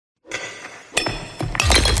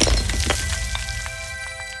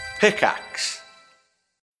Pickaxe.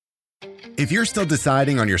 If you're still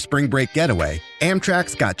deciding on your spring break getaway,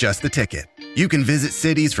 Amtrak's got just the ticket. You can visit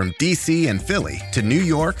cities from D.C. and Philly to New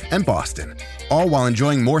York and Boston, all while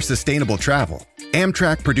enjoying more sustainable travel.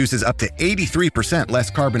 Amtrak produces up to 83%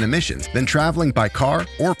 less carbon emissions than traveling by car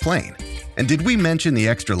or plane. And did we mention the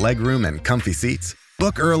extra legroom and comfy seats?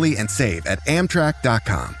 Book early and save at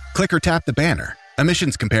Amtrak.com. Click or tap the banner.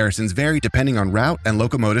 Emissions comparisons vary depending on route and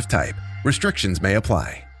locomotive type. Restrictions may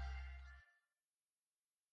apply.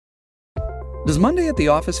 Does Monday at the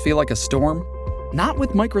office feel like a storm? Not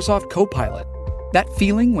with Microsoft Copilot. That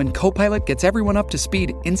feeling when Copilot gets everyone up to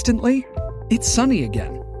speed instantly? It's sunny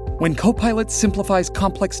again. When Copilot simplifies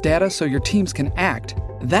complex data so your teams can act,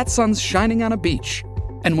 that sun's shining on a beach.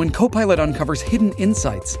 And when Copilot uncovers hidden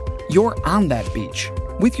insights, you're on that beach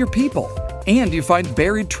with your people, and you find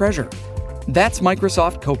buried treasure. That's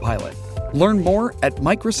Microsoft Copilot. Learn more at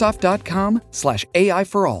Microsoft.com/AI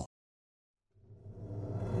for all.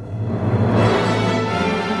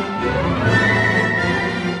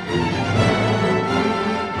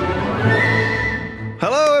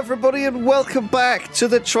 Hello, everybody, and welcome back to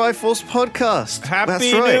the Triforce podcast.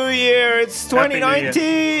 Happy New Year! It's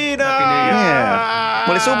 2019! Yeah.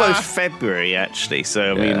 Well, it's almost February, actually.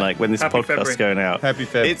 So, I mean, like, when this podcast's going out. Happy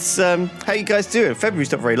February. It's, how you guys doing?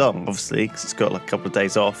 February's not very long, obviously, because it's got, like, a couple of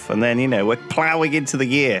days off. And then, you know, we're ploughing into the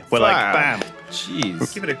year. We're like, bam.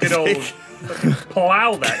 Jeez. Give it a good old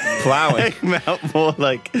plow that year. Plowing. Came out more,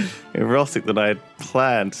 like, erotic than I had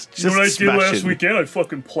planned. Just You know what I did last smashing. weekend? I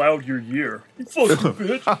fucking plowed your year. You fucking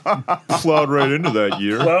bitch. Plowed right into that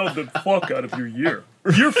year. Plowed the fuck out of your year.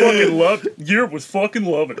 Year fucking loved it. Year was fucking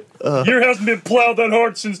loving it. Year hasn't been plowed that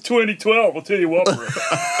hard since 2012, I'll tell you what, bro.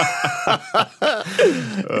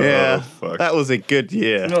 Yeah, fuck. that was a good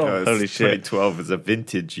year. No. Holy shit. 2012 is a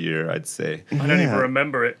vintage year, I'd say. I don't even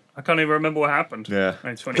remember it. I can't even remember what happened. Yeah.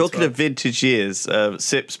 in 2012. Talking of vintage years,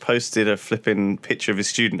 Sips posted a flipping picture of his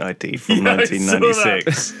student ID from Yeah, I saw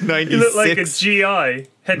 1996. 96. You look like a GI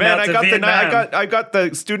heading Man, out to I Vietnam. got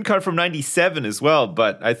the student card from 97 as well,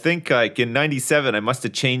 but I think like in 97 I must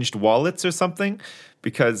have changed wallets or something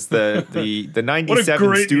because the 97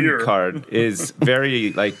 great student year. card is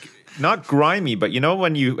very like not grimy, but you know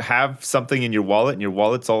when you have something in your wallet and your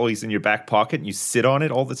wallet's always in your back pocket and you sit on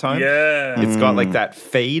it all the time? Yeah. It's got like that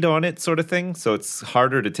fade on it sort of thing, so it's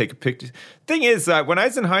harder to take a picture. Thing is, when I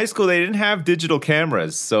was in high school, they didn't have digital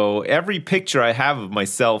cameras, so every picture I have of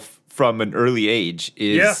myself from an early age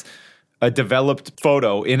is a developed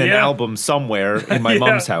photo in an album somewhere in my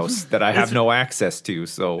mom's house that I have no access to.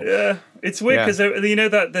 So Yeah, it's weird because you know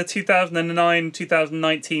that the 2009,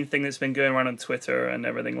 2019 thing that's been going around on Twitter and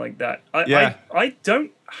everything like that. I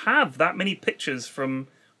don't have that many pictures from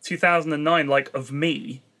 2009, like of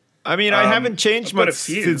me. I mean, I haven't changed I've got much a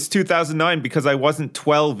few. since 2009 because I wasn't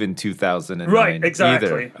 12 in 2009. Right, exactly.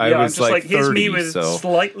 Either. I Yeah, was I'm just like, 30, here's me with so.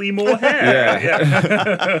 slightly more hair.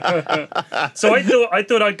 So I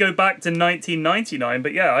thought I'd go back to 1999,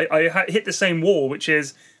 but yeah, I hit the same wall, which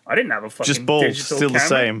is I didn't have a fucking Just bald, digital still camera. the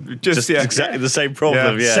same. Just exactly the same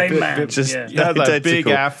problem, yeah. Same man. Just Yeah. You had that big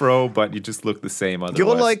identical. afro, but you just look the same otherwise.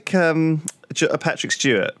 You're like a Patrick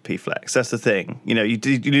Stewart, P-Flex. That's the thing. You know,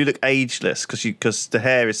 you look ageless because the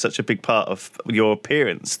hair is such a big part of your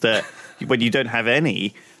appearance that when you don't have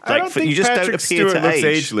any, I don't think you just Patrick don't appear Stewart to looks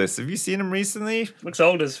age. ageless. Have you seen him recently? Looks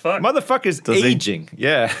old as fuck. Motherfucker's Does he? aging.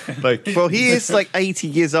 Yeah. Like Well, he is like 80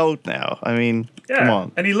 years old now. I mean, come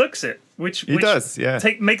on. And he looks it, which does, yeah.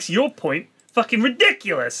 makes your point fucking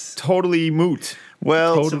ridiculous. totally moot.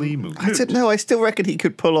 Well, Totally moot. I don't know. I still reckon he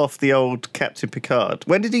could pull off the old Captain Picard.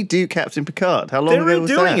 When did he do Captain Picard? How long They're ago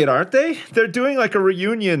was redoing that? it, aren't they? They're doing like a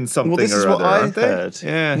reunion something Well, this is or what other, I aren't heard. they?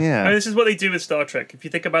 Yeah. Yeah. And this is what they do with Star Trek. If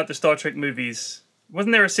you think about the Star Trek movies,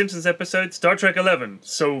 wasn't there a Simpsons episode, Star Trek 11?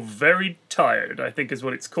 So Very Tired, I think is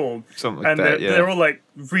what it's called. Something like and that, they're all like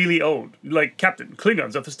really old. Like, Captain,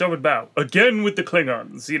 Klingons off the starboard bow. Again with the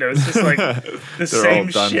Klingons. You know, it's just like the same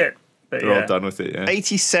all done. shit. But They're all done with it, yeah.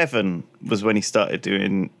 87 was when he started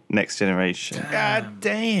doing Next Generation. God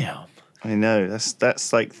damn. I know.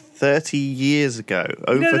 That's like 30 years ago.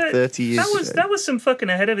 Over You know, 30 years ago. That was some fucking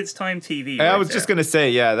ahead of its time TV. I was just gonna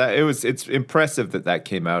say, yeah, it's impressive that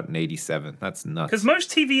came out in '87. That's nuts. Because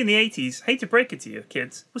most TV in the 80s, hate to break it to you,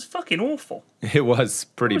 kids, was fucking awful. It was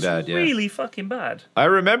pretty It was bad, yeah. really fucking bad. I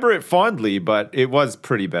remember it fondly, but it was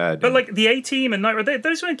pretty bad. But yeah. like the A-Team and Night Ride,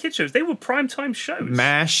 those weren't kid shows. They were primetime shows.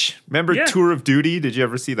 MASH. Remember Yeah. Tour of Duty? Did you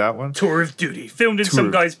ever see that one? Tour of Duty, filmed in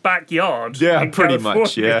some guy's backyard. Yeah, in pretty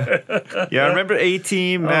much, California. yeah. Yeah, I remember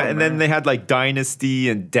A-Team, and then they had like Dynasty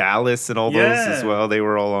and Dallas and all those as well. They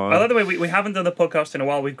were all on. I love the way we haven't done the podcast in a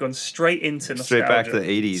while. We've gone straight into nostalgia. Straight back to the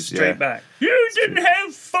 80s. Straight back. You didn't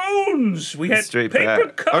have phones. We had paper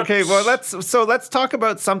cups. Okay, well let's talk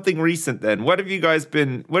about something recent then. What have you guys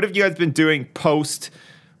been doing post?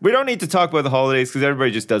 We don't need to talk about the holidays because everybody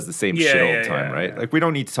just does the same shit all the time, right? Like we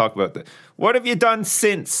don't need to talk about that. What have you done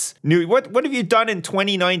since New? What have you done in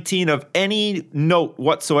 2019 of any note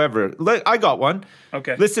whatsoever? I got one.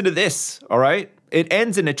 Okay. Listen to this. All right. It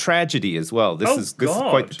ends in a tragedy as well. This is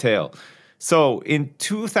quite the tale. So in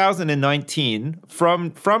 2019,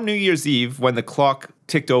 from New Year's Eve, when the clock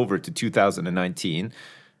ticked over to 2019,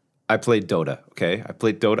 I played Dota. Okay, I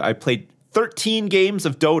played Dota. I played 13 games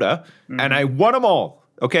of Dota, and I won them all.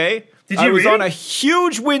 Okay? Did you I was really? on a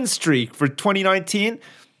huge win streak for 2019.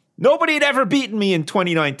 Nobody had ever beaten me in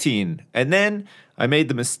 2019. And then I made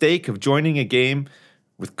the mistake of joining a game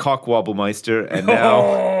with Cockwobblemeister, and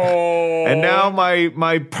now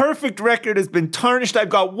my perfect record has been tarnished. I've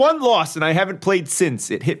got one loss, and I haven't played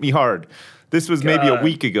since. It hit me hard. This was maybe a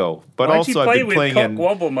week ago. But Why'd also you I've been playing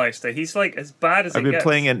Cockwobblemeister? He's like as bad as I've been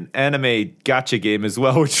playing an anime gacha game as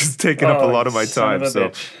well, which has taken up a lot of my time.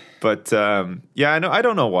 Bitch. But yeah, I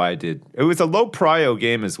don't know why I did. It was a low prio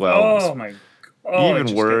game as well. Oh my! Oh, even it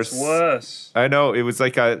just worse. gets worse. I know it was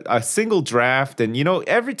like a single draft, and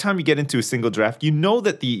every time you get into a single draft, you know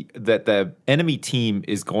that the enemy team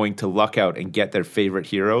is going to luck out and get their favorite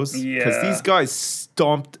heroes. Because these guys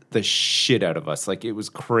stomped the shit out of us. Like it was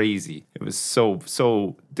crazy. It was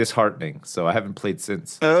so disheartening. So I haven't played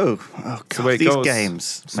since. Oh God, these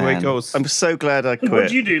games. That's the way it goes. I'm so glad I quit. What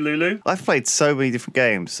did you do, Lulu? I've played so many different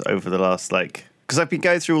games over the last because I've been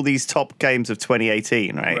going through all these top games of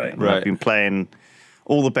 2018, right? Right. I've been playing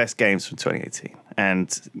all the best games from 2018.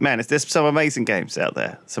 And man, there's some amazing games out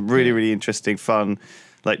there. Some really, really interesting, fun,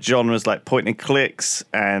 like genres like point and clicks,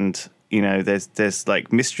 and there's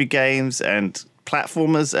like mystery games and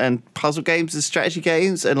platformers and puzzle games and strategy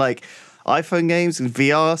games and like iPhone games and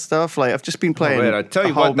VR stuff. Like I've just been playing. I tell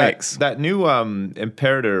you a whole what, mix. that new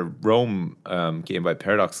Imperator Rome game by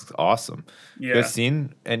Paradox is awesome. Yeah. You guys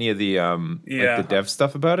seen any of the like the dev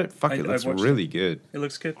stuff about it? Fuck, it looks really good. It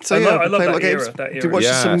looks good. So I love that games. era. That Did you era. watch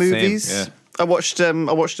some same, movies? yeah. I watched a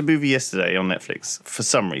movie yesterday on Netflix for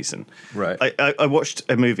some reason. Right. I watched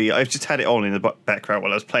a movie. I just had it on in the background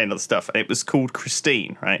while I was playing other stuff, and it was called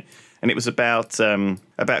Christine, right? And it was about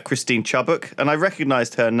Christine Chubbuck, and I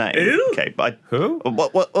recognised her name. Who? Okay, but Who?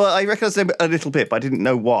 Well, I recognised her a little bit, but I didn't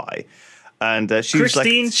know why. And she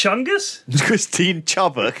Christine was Chungus? like Christine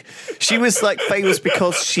Chubbuck. She was like famous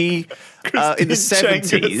because she in the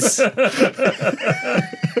 70s.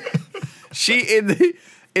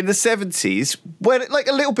 In the 70s, when like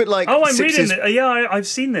a little bit like Oh, I'm reading it. Yeah, I've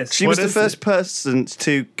seen this. She was the first person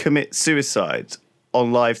to commit suicide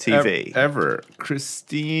on live TV. Ever.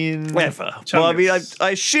 Christine. Ever. Well, I mean,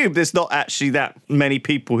 I assume there's not actually that many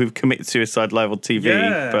people who've committed suicide live on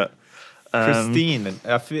TV, but. Christine,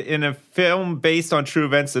 in a film based on true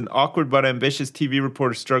events, an awkward but ambitious TV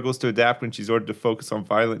reporter struggles to adapt when she's ordered to focus on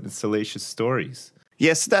violent and salacious stories.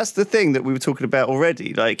 Yes, that's the thing that we were talking about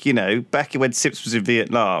already. Like, back when Sips was in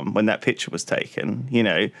Vietnam, when that picture was taken,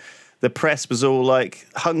 the press was all like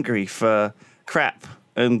hungry for crap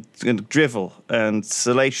and drivel and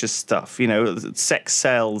salacious stuff, sex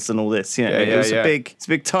sells and all this. It was it's a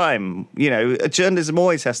big time. Journalism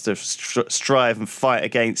always has to strive and fight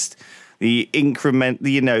against the increment,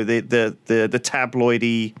 the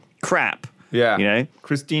tabloidy crap. Yeah.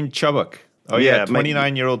 Christine Chubbuck. Oh yeah,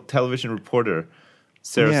 29-year-old television reporter.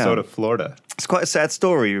 Sarasota, Florida. It's quite a sad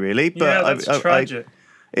story, really. But that's tragic.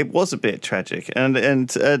 It was a bit tragic, and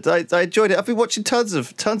I enjoyed it. I've been watching tons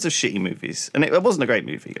of shitty movies, and it wasn't a great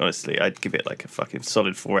movie, honestly. I'd give it like a fucking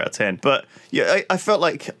solid 4 out of 10. But yeah, I felt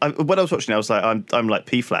like when I was watching it, I was like, I'm like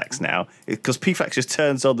P-Flax now, because P-Flax just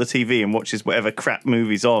turns on the TV and watches whatever crap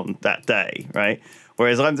movie's on that day, right?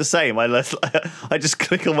 Whereas I'm the same. I just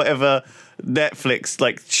click on whatever Netflix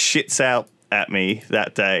like shits out at me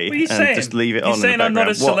that day and just leave it on. You're saying I'm not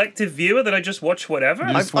a selective selective viewer, that I just watch whatever?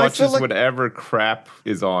 He just watches whatever crap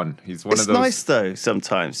is on. He's one of those. It's nice though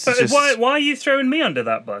sometimes. But why are you throwing me under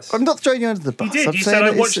that bus? I'm not throwing you under the bus. You did. You said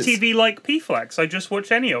I watch TV like P-Flax. I just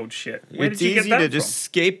watch any old shit. Where It's did you easy get that to from? just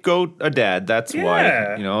scapegoat a dad. That's why.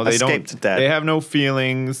 They Escaped a dad. They have no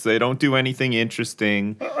feelings. They don't do anything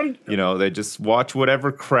interesting. They just watch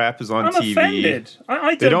whatever crap is on I'm TV. Offended.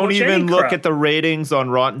 I They don't watch even any look crap. at the ratings on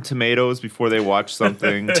Rotten Tomatoes before they watch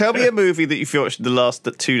something. Tell me a movie that you've watched the last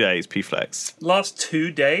 2 days, P-Flex. Last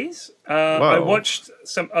 2 days, I watched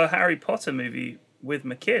a Harry Potter movie with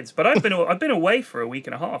my kids. But I've been away for a week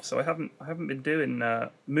and a half, so I haven't been doing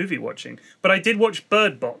movie watching. But I did watch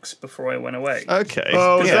Bird Box before I went away. Okay.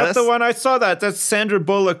 Oh, is that the one? I saw that. That's Sandra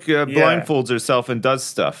Bullock blindfolds herself and does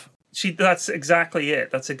stuff. That's exactly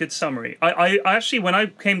it. That's a good summary. I actually, when I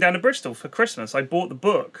came down to Bristol for Christmas, I bought the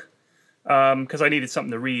book because I needed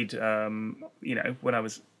something to read, when I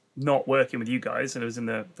was not working with you guys and I was in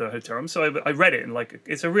the hotel room. So I read it, and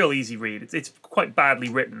it's a real easy read. It's quite badly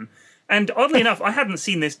written. And oddly enough, I hadn't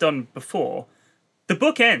seen this done before. The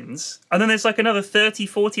book ends, and then there's another 30,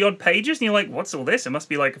 40 odd pages, and you're like, what's all this? It must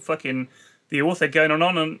be a fucking... the author going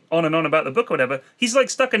on and on about the book or whatever. He's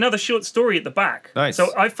stuck another short story at the back. Nice.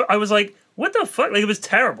 So I was like, what the fuck? It was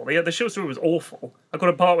terrible. The short story was awful. I got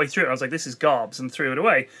a part way through it. I was like, this is garbs, and threw it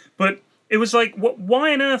away. But it was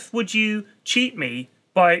why on earth would you cheat me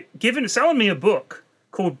by selling me a book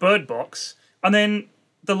called Bird Box, and then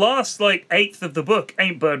the last eighth of the book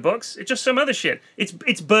ain't Bird Box. It's just some other shit.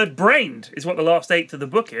 It's Bird Brained is what the last eighth of the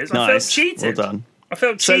book is. Nice. I felt cheated. Well done. I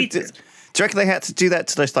felt cheated. Do you reckon they had to do that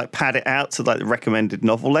to just pad it out to the recommended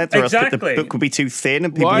novel length, or else the book would be too thin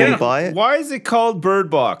and people wouldn't buy it? Why is it called Bird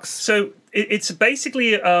Box? So it's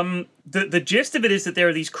basically the gist of it is that there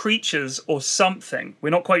are these creatures or something. We're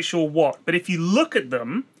not quite sure what, but if you look at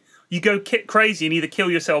them, you go crazy and either kill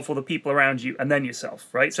yourself or the people around you, and then yourself,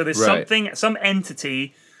 right? So there's some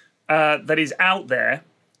entity that is out there,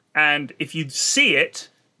 and if you see it,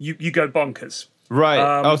 you go bonkers.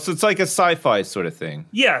 Right. So it's like a sci-fi sort of thing.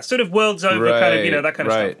 Yeah, sort of worlds over, kind of, that kind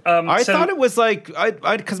of stuff. I thought it was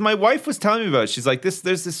because my wife was telling me about it. She's like, there's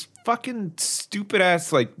this fucking stupid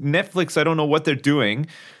ass Netflix. I don't know what they're doing.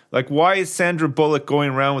 Why is Sandra Bullock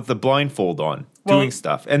going around with the blindfold on? Doing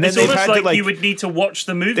stuff, and then it's almost like you would need to watch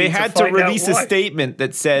the movie. They had to release a statement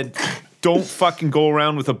that said, "Don't fucking go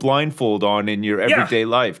around with a blindfold on in your everyday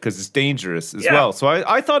life because it's dangerous as well." So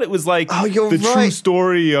I thought it was true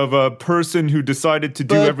story of a person who decided to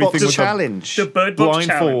do everything with the Bird Box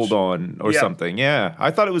blindfold on or something. Yeah, I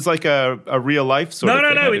thought it was a real life sort of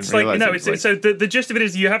thing. No. It's so the gist of it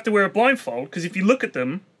is you have to wear a blindfold because if you look at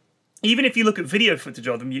them, even if you look at video footage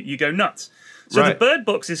of them, you go nuts. So the Bird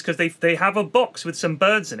Box is because they have a box with some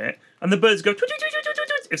birds in it, and the birds go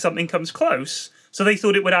if something comes close. So they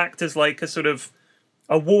thought it would act as a sort of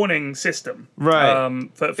a warning system, right?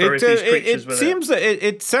 For if these creatures were there.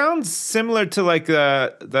 It sounds similar to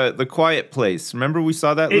the Quiet Place. Remember we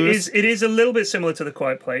saw that, Lewis? It is a little bit similar to the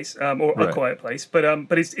Quiet Place, A Quiet Place, but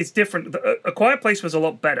it's different. A Quiet Place was a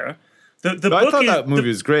lot better. I thought that movie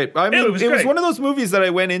was great. I mean, it was one of those movies that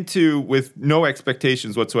I went into with no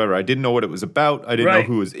expectations whatsoever. I didn't know what it was about. I didn't know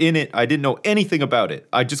who was in it. I didn't know anything about it.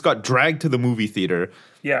 I just got dragged to the movie theater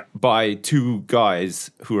by two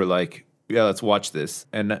guys who were like, yeah, let's watch this.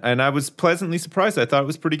 And I was pleasantly surprised. I thought it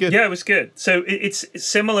was pretty good. Yeah, it was good. So it's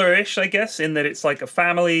similar-ish, I guess, in that it's like a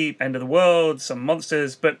family, end of the world, some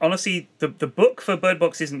monsters. But honestly, the book for Bird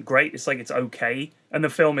Box isn't great. It's it's okay. And the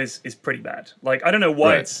film is pretty bad. I don't know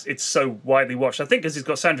why it's so widely watched. I think because it's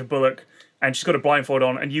got Sandra Bullock and she's got a blindfold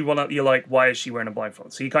on, and you're like, why is she wearing a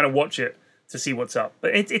blindfold? So you kind of watch it to see what's up.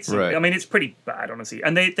 But I mean, it's pretty bad, honestly.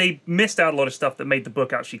 And they missed out a lot of stuff that made the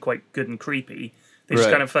book actually quite good and creepy. They just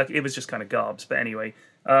it was just kind of garbs. But anyway,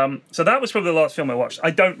 so that was probably the last film I watched.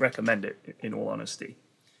 I don't recommend it, in all honesty.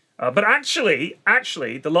 But actually,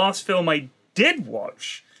 the last film I did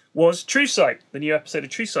watch was True Sight, the new episode of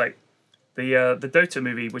True Sight. The Dota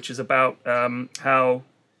movie, which is about how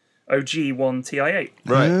OG won TI8.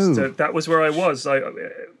 Right. So that was where I was.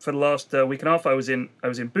 For the last week and a half, I was in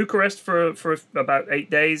Bucharest for about 8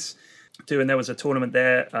 days. There was a tournament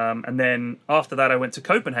there, and then after that, I went to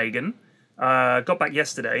Copenhagen. Got back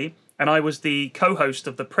yesterday, and I was the co-host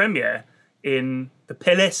of the premiere in the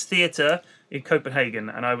Palace Theatre in Copenhagen,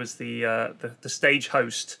 and I was the stage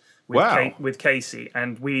host with Casey,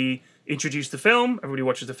 and we introduced the film. Everybody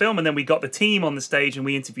watches the film, and then we got the team on the stage and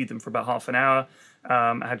we interviewed them for about half an hour.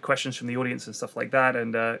 I had questions from the audience and stuff like that,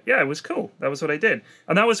 and it was cool. That was what I did,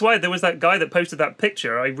 and that was why there was that guy that posted that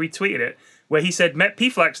picture. I retweeted it where he said met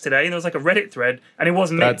PFlax today, and there was a Reddit thread, and it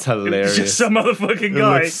wasn't me. That's hilarious. It was just some motherfucking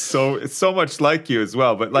guy. It's so much like you as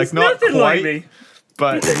well, but it's not nothing quite. Like me.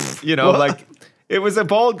 But it was a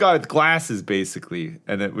bald guy with glasses basically,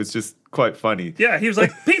 and it was just quite funny. Yeah, he was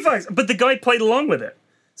like PFlax, but the guy played along with it.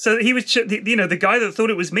 So he was, the guy that thought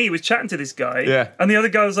it was me was chatting to this guy, and the other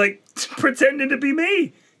guy was pretending to be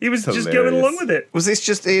me. He was just going along with it. Was this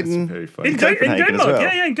just in Copenhagen Denmark? As well?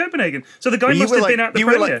 Yeah, in Copenhagen. So the guy must have been at the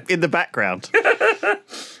premiere. You were in the background.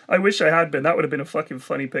 I wish I had been. That would have been a fucking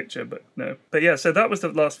funny picture, but no. But yeah, so that was the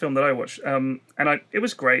last film that I watched, and it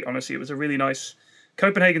was great. Honestly, it was a really nice.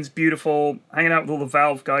 Copenhagen's beautiful. Hanging out with all the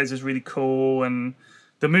Valve guys is really cool, and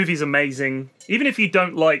The movie's amazing. Even if you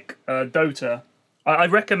don't like Dota, I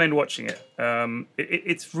recommend watching it.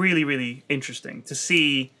 It's really, really interesting to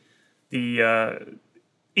see the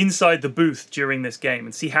inside the booth during this game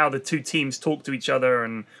and see how the two teams talk to each other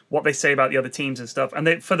and what they say about the other teams and stuff.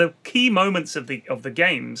 And for the key moments of the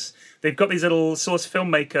games, they've got these little Source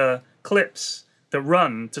Filmmaker clips that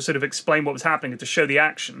run to sort of explain what was happening and to show the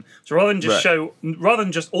action. So rather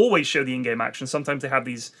than just always show the in-game action, sometimes they have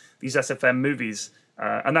these SFM movies.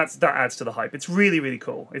 And that adds to the hype. It's really, really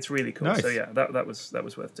cool. It's really cool. Nice. So yeah, that was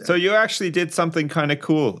worth doing. So you actually did something kind of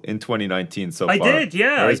cool in 2019 so far. I did,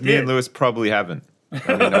 yeah. Whereas me and Lewis probably haven't.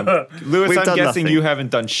 I mean, Lewis, I'm guessing you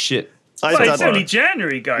haven't done shit. It's only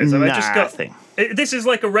January, guys. I just got. Nothing. This is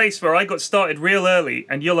like a race where I got started real early,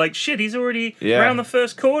 and you're like, shit, he's already around the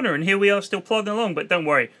first corner, and here we are still plodding along. But don't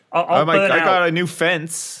worry, I got a new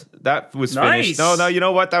fence. That was finished. No, you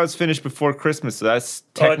know what? That was finished before Christmas, so that's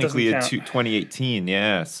technically 2018.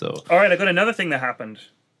 Yeah, so. All right, I got another thing that happened.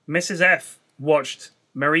 Mrs. F watched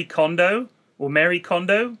Marie Kondo,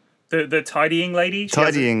 the tidying lady. She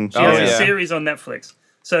has a series on Netflix.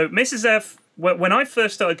 So Mrs. F, when I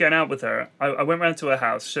first started going out with her, I went round to her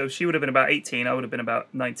house. So she would have been about 18. I would have been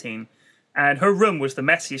about 19. And her room was the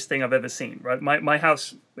messiest thing I've ever seen, right? My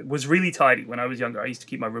house was really tidy when I was younger. I used to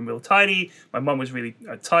keep my room real tidy. My mum was really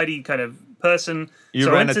a tidy kind of person. You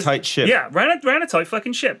ran a tight ship. Yeah, ran a tight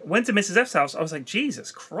fucking ship. Went to Mrs. F's house. I was like, Jesus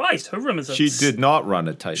Christ, her room is She did not run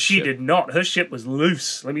a tight ship. She did not. Her ship was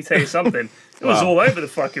loose. Let me tell you something. It was all over the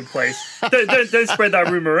fucking place. Don't spread that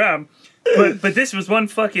rumor around. But this was one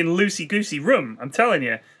fucking loosey-goosey room, I'm telling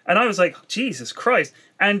you. And I was like, Jesus Christ.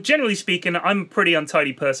 And generally speaking, I'm a pretty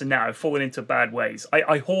untidy person now. I've fallen into bad ways.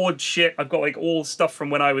 I hoard shit. I've got like all stuff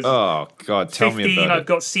from when I was tell 15. Me about I've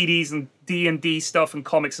got CDs and D&D stuff and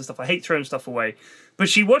comics and stuff. I hate throwing stuff away. But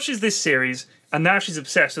she watches this series, and now she's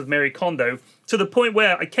obsessed with Marie Kondo, to the point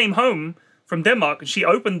where I came home from Denmark, and she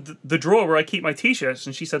opened the drawer where I keep my t-shirts,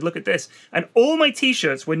 and she said, look at this. And all my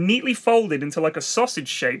t-shirts were neatly folded into like a sausage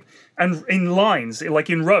shape and in lines, like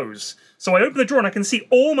in rows. So I open the drawer and I can see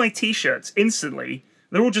all my t-shirts instantly.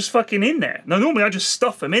 They're all just fucking in there. Now, normally I just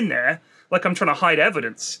stuff them in there like I'm trying to hide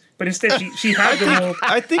evidence. But instead, she had them all.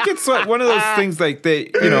 I think it's like one of those things like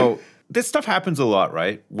this stuff happens a lot,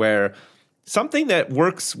 right? Where something that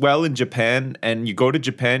works well in Japan and you go to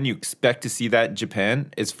Japan, you expect to see that in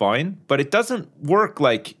Japan is fine, but it doesn't work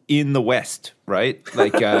like in the West, right?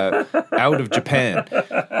 Like out of Japan.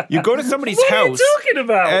 You go to somebody's house. What are you talking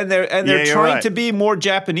about? And they're trying to be more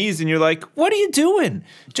Japanese, and you're like, what are you doing?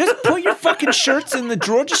 Just put your fucking shirts in the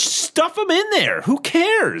drawer. Just stuff them in there. Who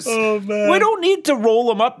cares? Oh, man. We don't need to roll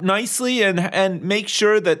them up nicely and make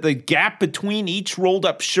sure that the gap between each rolled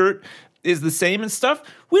up shirt is the same and stuff.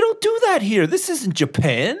 We don't do that here. This isn't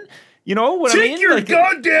Japan. You know what I mean? Take your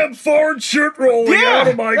goddamn foreign shirt rolling out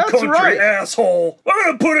of my country, asshole. I'm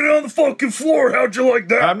gonna put it on the fucking floor. How'd you like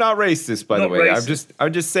that? I'm not racist, by the way. Racist.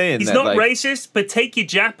 I'm just saying he's that. He's not racist, but take your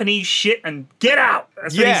Japanese shit and get out.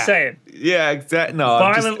 That's what he's saying. Yeah, exactly. No,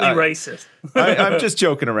 violently racist. I'm just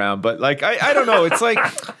joking around, but like I don't know. It's like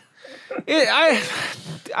it's one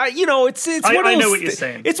of those. I know what you're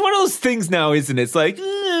saying. It's one of those things now, isn't it? It's like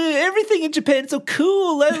everything in Japan is so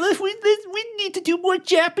cool. We need to do more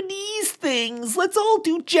Japanese things. Let's all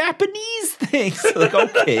do Japanese things. Like,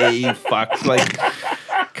 okay, fuck. Like,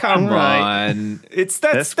 come on.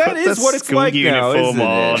 That is what it's like now,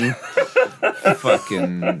 isn't it?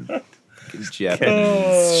 Fucking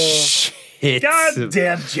Japanese shit.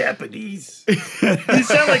 Goddamn Japanese. You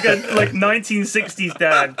sound like a 1960s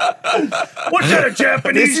dad. What kind of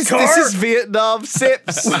Japanese car? This is Vietnam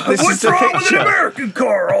Sips. What's wrong with an American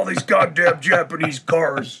car? All these goddamn Japanese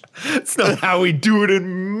cars. That's not how we do it in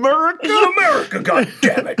America. This is America,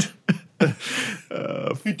 goddammit.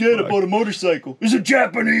 Hey, Dad, I bought a motorcycle. Is it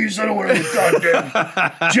Japanese? I don't want any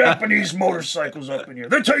goddamn Japanese motorcycles up in here.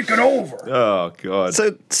 They're taking over. Oh, God.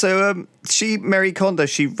 So Marie Kondo,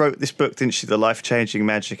 she wrote this book, didn't she? The Life-Changing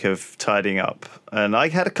Magic of Tidying Up. And I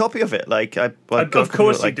had a copy of it. Like, I got of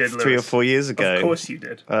course you like did, 3 or 4 years ago. Of course you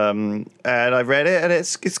did. And I read it, and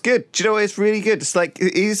it's good. Do you know what? It's really good. It's like,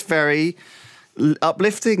 it is very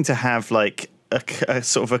uplifting to have, like, a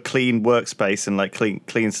sort of a clean workspace and like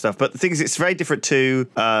clean stuff. But the thing is, it's very different to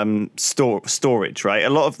storage, right? A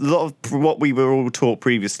lot of what we were all taught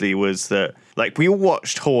previously was that, like, we all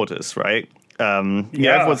watched Hoarders, right?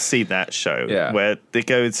 Everyone's seen that show where they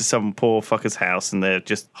go into some poor fucker's house and they're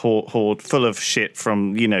just hoard full of shit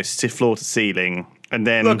from floor to ceiling. And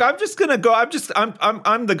then look, I'm just gonna go.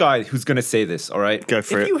 I'm the guy who's gonna say this. All right, go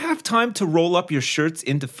for it. If you have time to roll up your shirts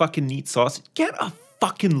into fucking neat sausage, get a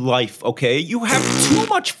fucking life, okay? You have too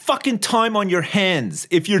much fucking time on your hands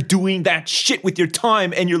if you're doing that shit with your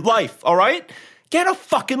time and your life, all right? Get a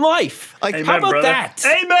fucking life. Amen, how about brother. that?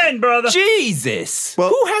 Amen, brother. Jesus. Well,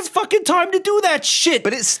 who has fucking time to do that shit?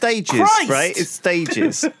 But it's stages, Christ. right? It's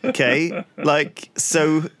stages, okay?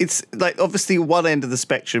 So it's like obviously one end of the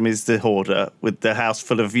spectrum is the hoarder with the house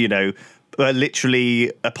full of,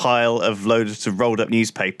 literally a pile of loads of rolled up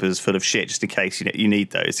newspapers full of shit just in case you need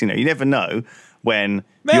those. You never know when.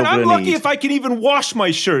 Man, I'm lucky if I can even wash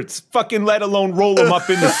my shirts, fucking let alone roll them up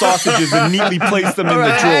into sausages and neatly place them in the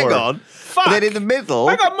drawer. Hang on. Fuck. Then in the middle,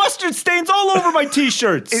 I got mustard stains all over my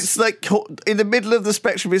t-shirts. It's like in the middle of the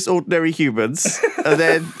spectrum is ordinary humans, and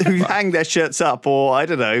then who hang their shirts up, or I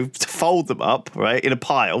don't know, fold them up, right, in a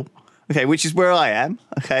pile. Okay, which is where I am.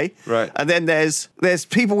 Okay, right. And then there's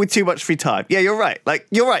people with too much free time. Yeah, you're right.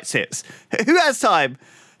 You're right, Sips. Who has time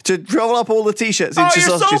to roll up all the t-shirts into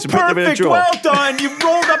sausages and put them in a drawer? Well done. You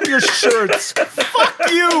rolled up your shirts. Fuck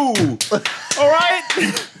you. All right?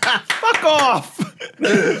 Fuck off.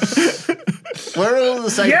 We're all on the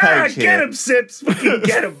same page here. Yeah, get him, Sips. Fucking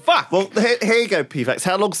get him. Fuck. Well, here you go, PFAX.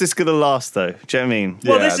 How long's this going to last, though? Do you know what I mean?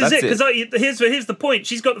 Well, Yeah, this is it, that's because here's the point.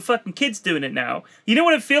 She's got the fucking kids doing it now. You know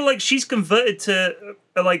what I feel like? She's converted to,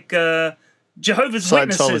 Jehovah's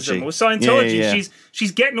Witnessism or Scientology. Yeah.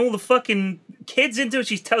 She's getting all the fucking kids into it.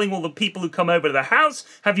 She's telling all the people who come over to the house,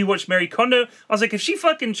 have you watched Mary Kondo? I was like, if she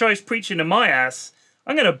fucking tries preaching to my ass,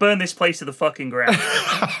 I'm going to burn this place to the fucking ground.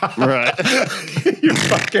 Right. You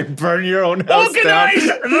fucking burn your own house Organize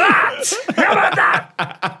down. that! How about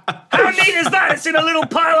that? How neat is that? It's in a little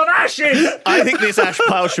pile of ashes. I think this ash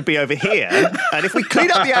pile should be over here. And if we clean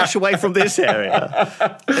up the ash away from this area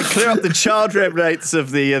and clear up the child remnants of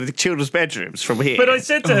the children's bedrooms from here. But I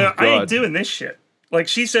said to her, I ain't God. doing this shit. Like,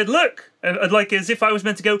 she said, look, and like as if I was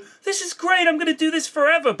meant to go, this is great, I'm going to do this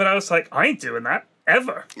forever. But I was like, I ain't doing that.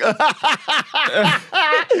 Ever. If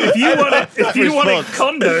you want it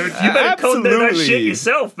condoed, you better condo that Absolutely. shit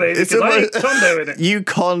yourself, baby, because I ain't condoing it. You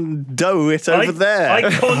condo it over there. I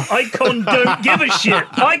don't give a shit.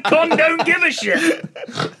 I don't give a shit.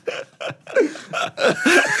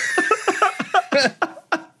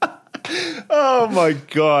 Oh my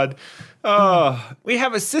God. We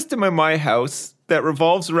have a system in my house that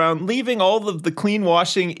revolves around leaving all of the clean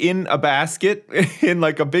washing in a basket in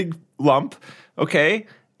like a big lump, okay?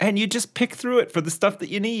 And you just pick through it for the stuff that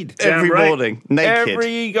you need. Every right. morning, naked.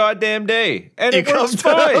 Every goddamn day. And it works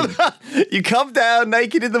fine. You come down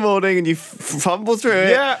naked in the morning and you fumble through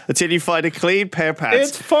it until you find a clean pair of pants.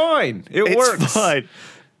 It's fine. It works. It's fine.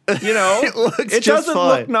 You know, It works it just doesn't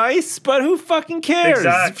fine. look nice, but who fucking cares?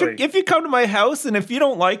 Exactly. If you come to my house and if you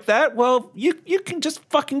don't like that, well, you can just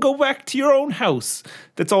fucking go back to your own house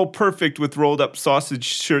that's all perfect with rolled up sausage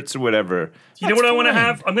shirts or whatever. You know what I want to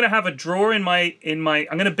have? I'm going to have a drawer in my. I'm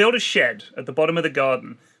going to build a shed at the bottom of the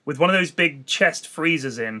garden with one of those big chest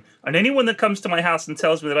freezers in. And anyone that comes to my house and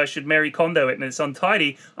tells me that I should Mary Kondo it and it's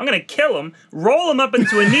untidy, I'm going to kill them, roll them up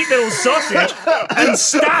into a neat little sausage, and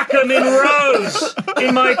stack them in rows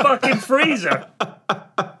in my fucking freezer.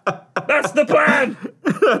 That's the plan.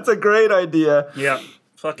 That's a great idea. Yeah.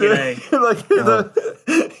 Fucking A.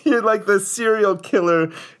 You're like the serial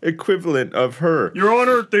killer equivalent of her. Your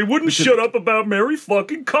Honor, they wouldn't shut up about Mary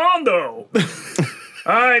fucking Kondo.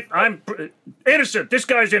 All right, I'm innocent. This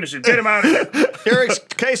guy's innocent. Get him out of here. Your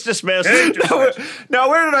case dismissed. Now,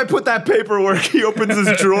 where did I put that paperwork? He opens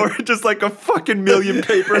his drawer, just like a fucking million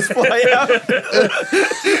papers fly out.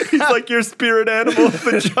 He's like your spirit animal,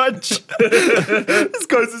 the judge. This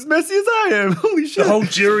guy's as messy as I am. Holy shit. The whole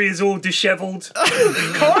jury is all disheveled.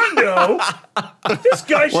 Kondo? This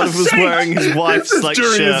guy's One of them was wearing his wife's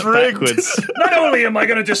jury shirt is rigged. backwards. Not only am I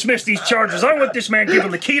going to dismiss these charges, I want this man given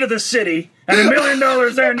the key to the city and $1 million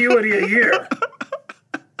annuity a year.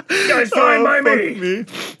 This guy's fine by me.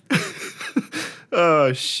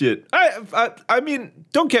 Oh shit! I mean,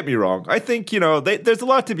 don't get me wrong. I think there's a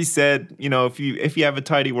lot to be said. If you have a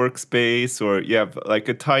tidy workspace or you have like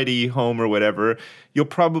a tidy home or whatever, you'll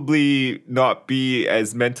probably not be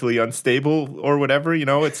as mentally unstable or whatever.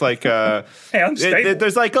 It's like Hey, I'm stable.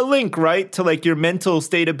 there's like a link, right, to like your mental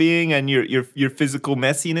state of being and your physical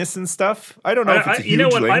messiness and stuff. I don't know if it's a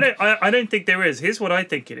huge link. I don't think there is. Here's what I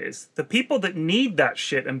think it is. The people that need that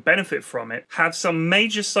shit and benefit from it have some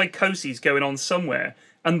major psychoses going on somewhere.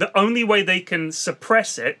 And the only way they can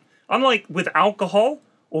suppress it, unlike with alcohol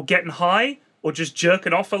or getting high or just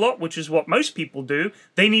jerking off a lot, which is what most people do,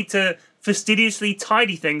 they need to fastidiously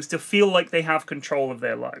tidy things to feel like they have control of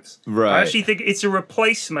their lives. Right. I actually think it's a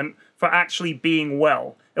replacement for actually being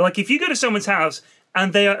well. Like if you go to someone's house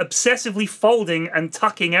and they are obsessively folding and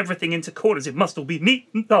tucking everything into corners. It must all be neat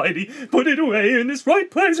and tidy. Put it away in its right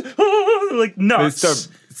place. Oh, like nuts.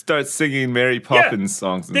 They start singing Mary Poppins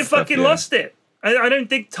songs and they stuff. Fucking lost it. I don't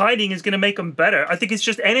think tidying is going to make them better. I think it's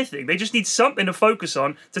just anything. They just need something to focus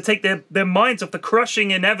on to take their minds off the crushing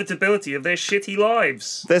inevitability of their shitty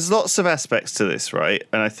lives. There's lots of aspects to this, right?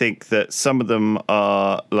 And I think that some of them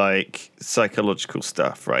are like psychological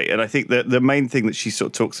stuff, right? And I think that the main thing that she sort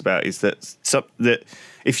of talks about is that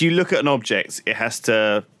if you look at an object, it has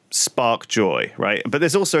to spark joy, right? But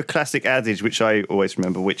there's also a classic adage, which I always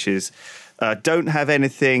remember, which is, don't have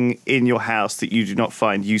anything in your house that you do not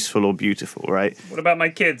find useful or beautiful, right? What about my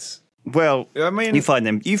kids? Well, I mean, you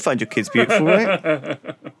find your kids beautiful, right?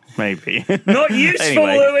 Maybe. Not useful,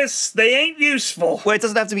 Anyway. Lewis. They ain't useful. Well, it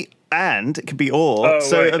doesn't have to be and, it can be or.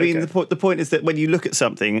 Right, I mean, okay. the point is that when you look at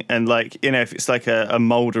something and, like, you know, if it's like a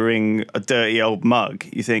mouldering, a dirty old mug,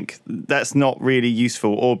 you think that's not really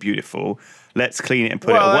useful or beautiful. Let's clean it and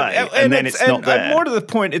put it away. And then it's not there. More to the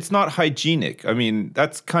point, it's not hygienic. I mean,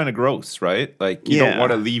 that's kind of gross, right? Like, you don't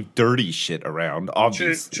want to leave dirty shit around,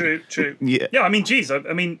 obviously. True. Yeah. Yeah, I mean, geez, I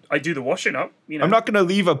do the washing up. You know, I'm not going to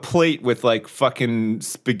leave a plate with, like, fucking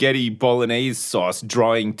spaghetti bolognese sauce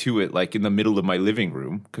drying to it, like, in the middle of my living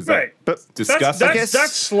room. Because that's disgusting.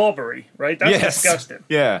 That's slobbery, right? That's disgusting.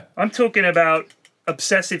 Yeah. I'm talking about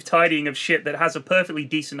obsessive tidying of shit that has a perfectly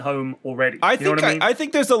decent home already. I mean?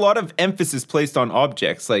 think there's a lot of emphasis placed on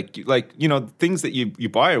objects, like you know, things that you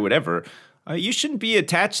buy or whatever. You shouldn't be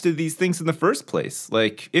attached to these things in the first place.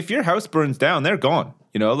 Like, if your house burns down, they're gone.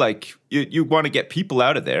 You know, like, you want to get people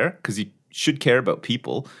out of there because you should care about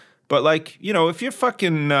people. But, like, you know, if your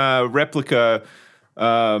fucking replica,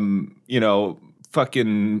 you know,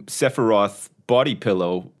 fucking Sephiroth body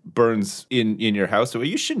pillow burns in your house, well,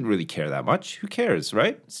 you shouldn't really care that much. Who cares,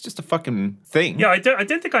 right? It's just a fucking thing. Yeah, I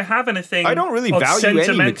don't think I have anything. I don't really of value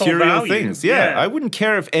any material value. things. Yeah, I wouldn't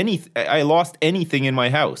care if I lost anything in my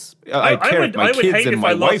house. I'd care if my kids and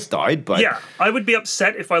my wife died, but yeah, I would be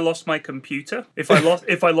upset if I lost my computer. If I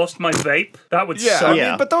lost my vape, that would suck. I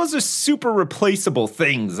mean, but those are super replaceable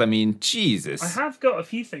things. I mean, Jesus. I have got a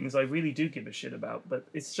few things I really do give a shit about, but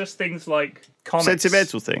it's just things like comics.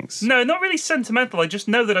 Sentimental things. No, not really sentimental. I just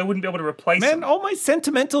know that I wouldn't be able to replace them. Man, all my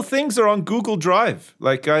sentimental things are on Google Drive.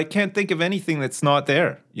 Like, I can't think of anything that's not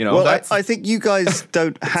there. You know, well, I think you guys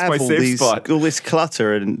don't have all this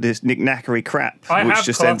clutter and this knickknackery crap, which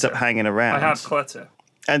just ends up hanging around. I have clutter.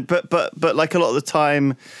 And but like a lot of the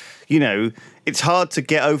time, you know, it's hard to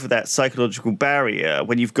get over that psychological barrier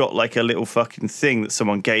when you've got like a little fucking thing that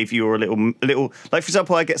someone gave you, or a little like, for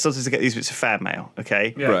example, I sometimes get these bits of fan mail,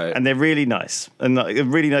 okay, yeah. Right, and they're really nice and like,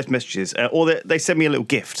 really nice messages, or they send me a little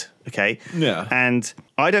gift, okay, yeah, and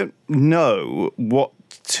I don't know what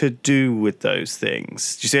to do with those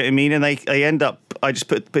things. Do you see what I mean? And they end up, I just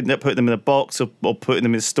put them in a box or putting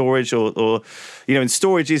them in storage, or you know, and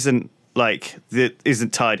storage isn't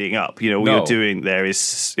tidying up. You know, what you're doing there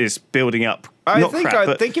is building up. I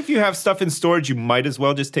think if you have stuff in storage, you might as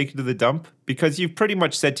well just take it to the dump, because you've pretty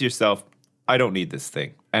much said to yourself, I don't need this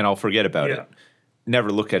thing, and I'll forget about it.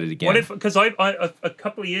 Never look at it again. What if, because I a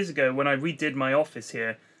couple of years ago when I redid my office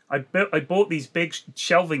here, I bought these big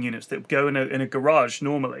shelving units that go in a garage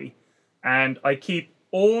normally, and I keep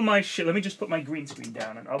all my shit. Let me just put my green screen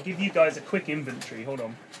down, and I'll give you guys a quick inventory. Hold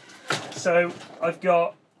on. So I've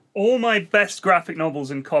got all my best graphic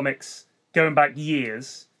novels and comics going back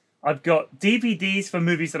years. I've got DVDs for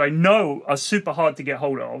movies that I know are super hard to get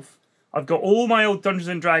hold of. I've got all my old Dungeons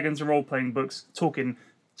and Dragons and role-playing books, talking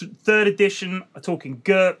 3rd edition, talking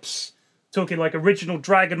GURPS, talking like original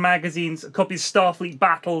Dragon magazines, a copy of Starfleet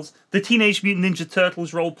Battles, the Teenage Mutant Ninja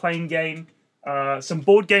Turtles role-playing game, some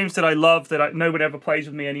board games that I love that no one ever plays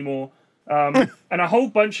with me anymore, and a whole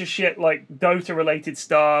bunch of shit like Dota-related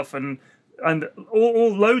stuff, and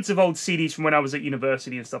all loads of old CDs from when I was at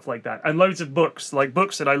university and stuff like that, and loads of books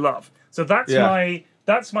that I love. So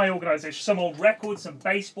that's my organization. Some old records, some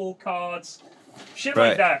baseball cards, shit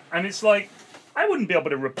like that. And it's like, I wouldn't be able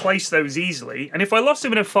to replace those easily. And if I lost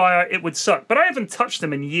them in a fire, it would suck. But I haven't touched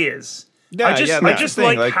them in years. I just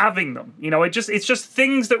like having them. You know, it's just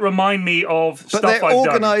things that remind me of stuff I've done. But they're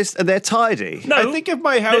organized and they're tidy. No, I think if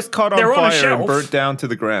my house caught on fire and burnt down to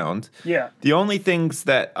the ground, the only things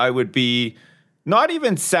that I would be not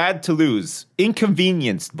even sad to lose,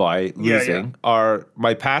 inconvenienced by losing, are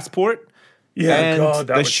my passport and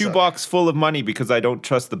the shoebox full of money, because I don't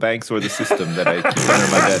trust the banks or the system that I keep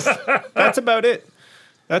under my bed. That's about it.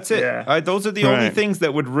 That's it. Yeah. Those are the only things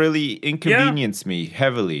that would really inconvenience me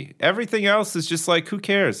heavily. Everything else is just like, who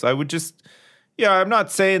cares? I would just, Yeah, I'm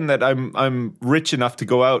not saying that I'm rich enough to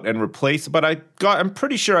go out and replace, but I'm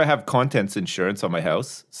pretty sure I have contents insurance on my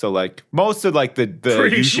house. So like most of like the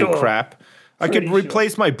usual crap, I could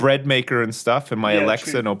replace my bread maker and stuff and my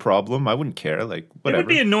Alexa, no problem. I wouldn't care. Like whatever. It would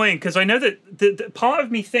be annoying because I know that the part of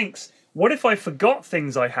me thinks, what if I forgot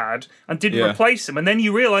things I had and didn't replace them, and then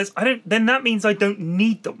you realize I don't. Then that means I don't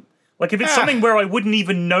need them. Like if it's something where I wouldn't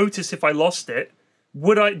even notice if I lost it.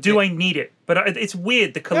 Do I need it? But it's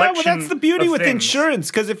weird, the collection. Yeah, well, that's the beauty with things. insurance,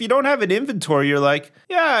 because if you don't have an inventory, you're like,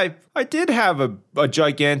 I did have a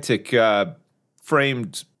gigantic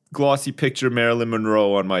framed glossy picture of Marilyn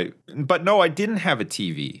Monroe on my, but no, I didn't have a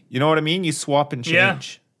TV. You know what I mean? You swap and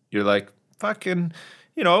change. Yeah. You're like, fucking,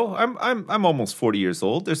 I'm almost 40 years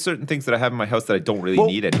old. There's certain things that I have in my house that I don't really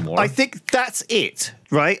need anymore. I think that's it,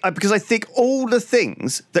 right? Because I think all the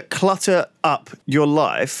things that clutter up your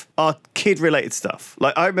life are kid-related stuff.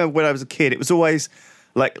 Like, I remember when I was a kid, it was always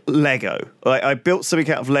like Lego. Like, I built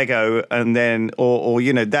something out of Lego, and then, or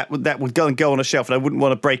that would go on a shelf, and I wouldn't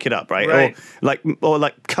want to break it up, right? Or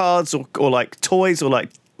like cards, or like toys, or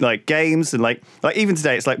like games, and like even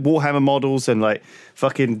today, it's like Warhammer models and like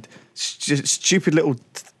fucking stupid little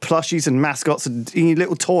plushies and mascots and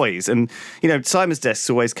little toys. And Simon's desk's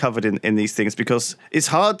always covered in these things because it's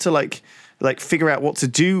hard to like figure out what to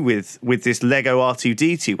do with this Lego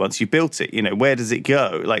R2-D2 once you built it. Where does it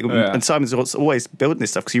go? And Simon's always building this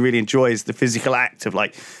stuff because he really enjoys the physical act of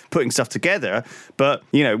like putting stuff together. But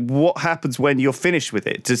what happens when you're finished with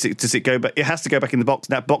it? Does it go back? It has to go back in the box.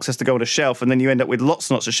 And that box has to go on a shelf, and then you end up with lots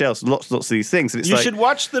and lots of shelves, lots and lots of these things. And it's you should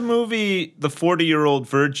watch the movie The 40-Year-Old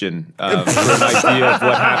Virgin for an idea of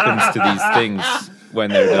what happens to these things when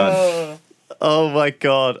they're done. Oh my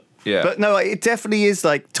God. Yeah. But no, it definitely is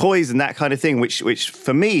like toys and that kind of thing, which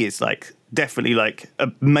for me is like definitely like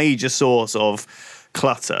a major source of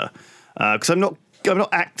clutter. Because I'm not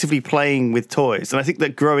actively playing with toys. And I think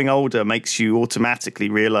that growing older makes you automatically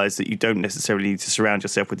realize that you don't necessarily need to surround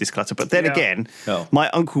yourself with this clutter. But then again,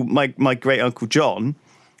 my great uncle John,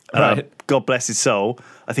 God bless his soul,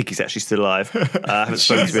 I think he's actually still alive. I haven't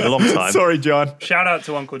spoken to him in a long time. Sorry, John. Shout out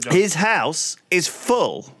to Uncle John. His house is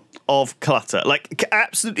full of clutter. Like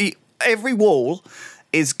absolutely every wall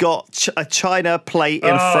is got a china plate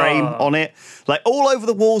and frame on it. Like all over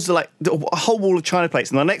the walls are like a whole wall of china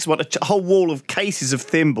plates, and the next one a whole wall of cases of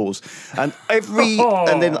thimbles, and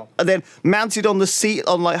and then mounted on the seat,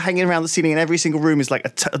 on like hanging around the ceiling in every single room is like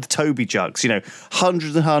the Toby jugs.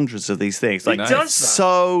 Hundreds and hundreds of these things. Like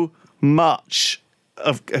so much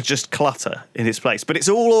of just clutter in its place, but it's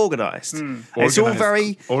all organised. It's all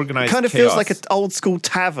very organised. Kind of chaos. Feels like an old school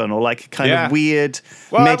tavern or like a kind of weird.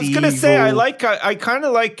 Well, medieval... I was gonna say I kind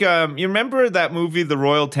of like. You remember that movie, The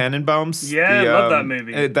Royal Tenenbaums? Yeah, I love that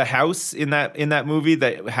movie. The house in that movie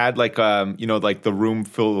that had like like the room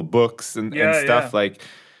full of books and stuff. Yeah. Like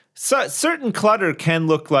certain clutter can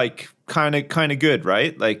look like kind of good,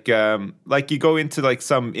 right? Like you go into like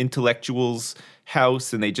some intellectuals'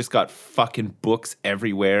 house and they just got fucking books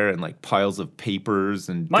everywhere and like piles of papers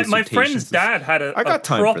and my friend's dad had a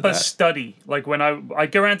proper study. Like when I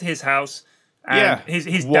go around to his house and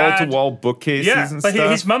his wall to wall bookcases and stuff.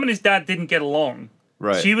 But his mum and his dad didn't get along.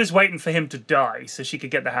 Right. She was waiting for him to die so she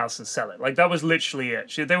could get the house and sell it. Like that was literally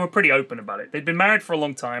it. They were pretty open about it. They'd been married for a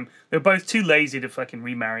long time. They were both too lazy to fucking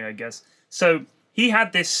remarry, I guess. So he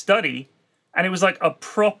had this study, and it was like a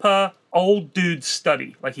proper old dude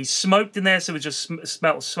study. Like he smoked in there, so it just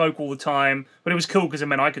smelled smoke all the time. But it was cool because it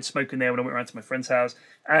meant I could smoke in there when I went around to my friend's house.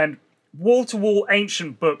 And wall-to-wall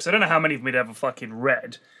ancient books. I don't know how many of them he'd ever fucking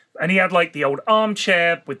read. And he had like the old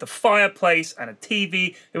armchair with the fireplace and a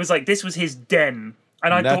TV. It was like this was his den.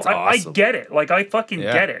 And I thought, awesome. I get it. Like, I fucking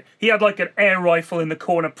get it. He had, like, an air rifle in the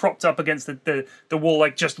corner propped up against the wall,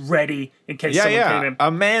 like, just ready in case someone came in. A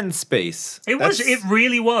man space. It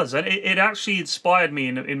really was. And it actually inspired me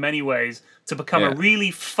in many ways to become a really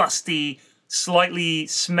fusty, slightly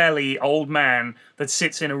smelly old man that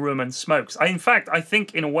sits in a room and smokes. In fact, I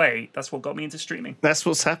think, in a way, that's what got me into streaming. That's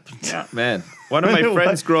what's happened. Yeah. Man, one of my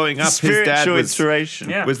friends growing up, his dad was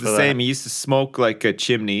the same. He used to smoke, like, a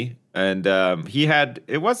chimney. And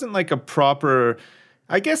it wasn't like a proper,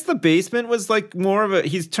 I guess the basement was like more of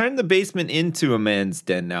he's turned the basement into a man's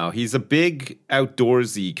den now. He's a big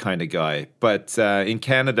outdoorsy kind of guy. But in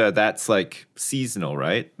Canada, that's like seasonal,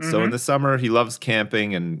 right? Mm-hmm. So in the summer, he loves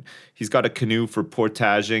camping and he's got a canoe for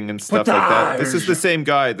portaging and stuff like that. This is the same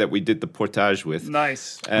guy that we did the portage with.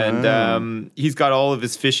 Nice. And he's got all of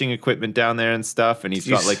his fishing equipment down there and stuff. And he's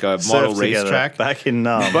got like a model racetrack. Back in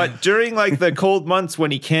Nam. But during like the cold months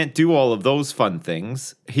when he can't do all of those fun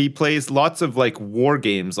things, he plays lots of like war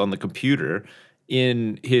games on the computer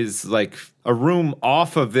in his like a room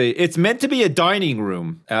off of it's meant to be a dining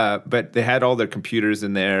room, but they had all their computers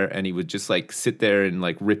in there, and he would just like sit there in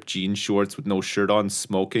like ripped jean shorts with no shirt on,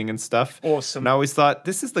 smoking and stuff. Awesome. And I always thought,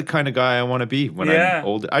 this is the kind of guy I want to be when I'm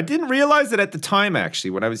older. I didn't realize it at the time,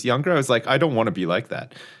 actually. When I was younger, I was like, I don't want to be like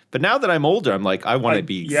that. But now that I'm older, I'm like, I want to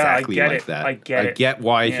be exactly like that. I get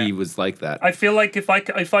why he was like that. I feel like if I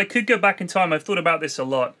could go back in time, I've thought about this a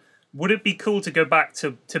lot. Would it be cool to go back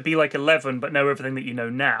to be like 11 but know everything that you know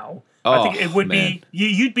now? I think it would be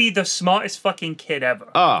you'd be the smartest fucking kid ever.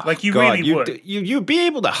 Oh, like you God, really would. You'd be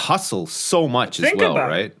able to hustle so much as well,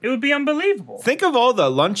 right? It would be unbelievable. Think of all the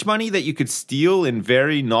lunch money that you could steal in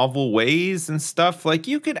very novel ways and stuff. Like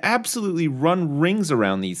you could absolutely run rings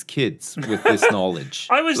around these kids with this knowledge.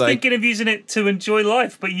 I was thinking of using it to enjoy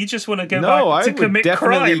life, but you just want to go back to commit crime. No,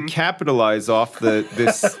 I would definitely capitalize off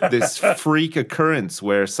this freak occurrence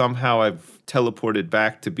where somehow I've teleported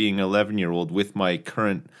back to being an 11-year-old with my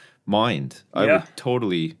current mind. I would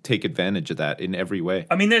totally take advantage of that in every way.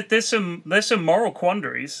 I mean, there's some moral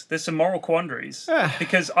quandaries.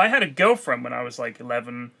 Because I had a girlfriend when I was like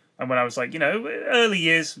 11, and when I was like, early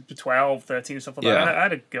years, 12, 13, and stuff like that. I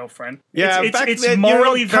had a girlfriend. Yeah, it's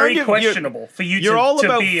morally very questionable for you to be... You're all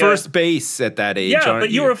about first base at that age, aren't you? Yeah,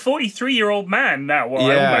 but you're a 43-year-old man now.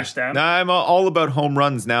 Well, I almost am. No, I'm all about home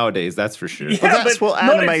runs nowadays, that's for sure. Yeah, well, that's what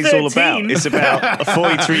anime is all about. It's about a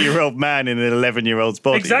 43-year-old man in an 11-year-old's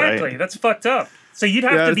body, exactly. Right? That's fucked up. So you'd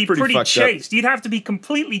have to be pretty chaste. Up. You'd have to be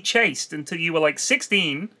completely chaste until you were like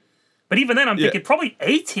 16. But even then, I'm thinking probably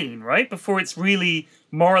 18, right? Before it's really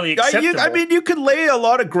morally acceptable. I mean, you could lay a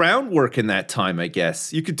lot of groundwork in that time, I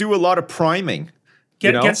guess. You could do a lot of priming.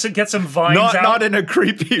 Get some vines out. Not in a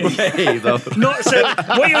creepy way, though. So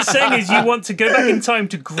what you're saying is you want to go back in time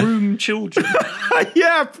to groom children.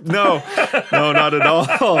 No, not at all.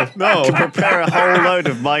 No. To prepare a whole load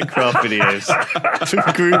of Minecraft videos to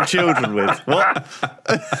groom children with. What?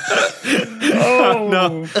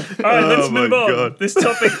 No. All right, let's move on. God. This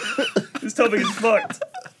topic is fucked.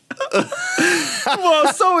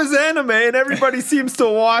 Well, so is anime, and everybody seems to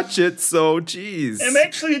watch it, so geez. I'm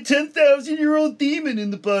actually a 10,000-year-old demon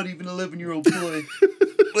in the body of an 11-year-old boy.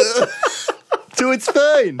 So it's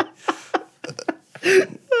fine.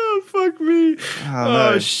 Oh, fuck me.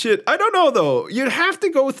 Oh, shit. I don't know, though. You'd have to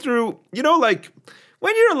go through, like,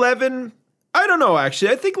 when you're 11... I don't know,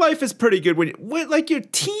 actually. I think life is pretty good when your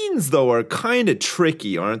teens, though, are kind of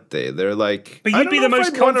tricky, aren't they? They're like... But you'd be the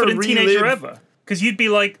most confident teenager ever. Because you'd be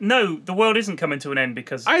like, no, the world isn't coming to an end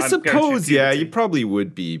because I suppose, you probably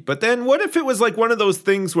would be. But then what if it was like one of those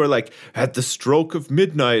things where like, at the stroke of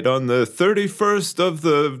midnight on the 31st of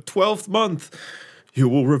the 12th month, you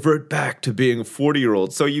will revert back to being a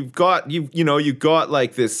 40-year-old. So you've got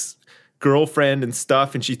like this girlfriend and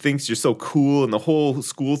stuff, and she thinks you're so cool, and the whole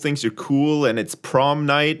school thinks you're cool, and it's prom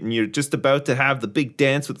night, and you're just about to have the big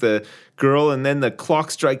dance with the girl, and then the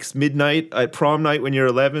clock strikes midnight at prom night when you're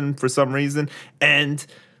 11 for some reason, and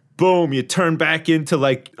boom, you turn back into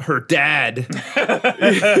like her dad.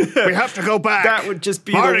 We have to go back. That would just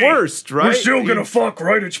be the worst, right? We're still gonna fuck,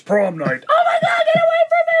 right? It's prom night. Oh my God, get away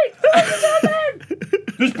from me! What is happening?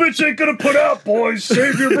 This bitch ain't gonna put out, boys.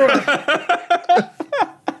 Save your breath.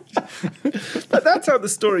 But that's how the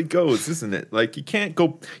story goes, isn't it? Like you can't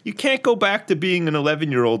go back to being an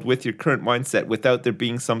 11-year-old with your current mindset without there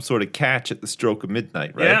being some sort of catch at the stroke of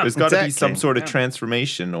midnight, right? Yeah, there's got to be some sort of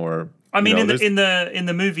transformation, or I mean, in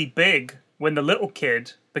the movie Big, when the little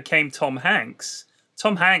kid became Tom Hanks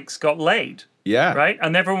got laid. Yeah. Right?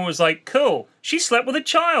 And everyone was like, cool, she slept with a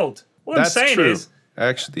child. What I'm saying is,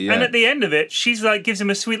 actually, yeah. And at the end of it, she's like, gives him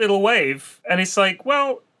a sweet little wave, and it's like,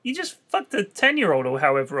 well, you just fucked a 10-year-old or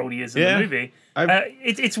however old he is in the movie.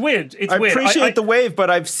 It's weird. It's weird. I appreciate the wave, but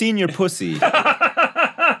I've seen your pussy. I'm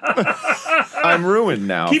ruined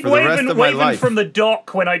now for the rest of my life. Keep waving from the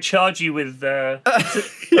dock when I charge you with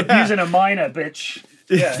abusing a minor, bitch.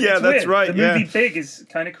 Yeah, that's weird. Right. The movie Big is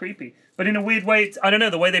kind of creepy. But in a weird way, I don't know,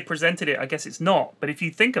 the way they presented it, I guess it's not. But if you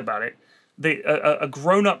think about it, a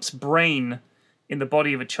grown-up's brain in the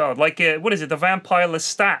body of a child, like, what is it, the vampire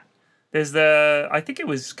Lestat? There's I think it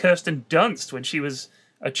was Kirsten Dunst when she was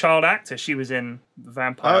a child actor. She was in the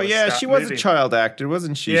Vampire. Oh yeah, Lestat she was movie. A child actor,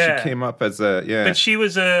 wasn't she? Yeah. She came up as a But she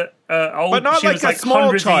was old. But not she like was a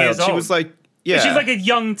small child. She was like She was like a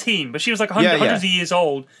young teen, but she was like hundreds of years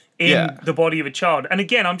old in the body of a child. And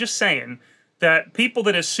again, I'm just saying that people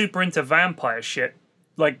that are super into vampire shit,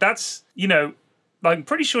 like that's I'm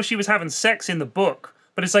pretty sure she was having sex in the book,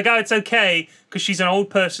 but it's like, oh, it's okay because she's an old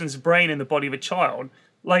person's brain in the body of a child.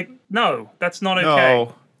 Like, no, that's not okay.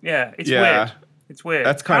 No. Yeah, it's weird. It's weird.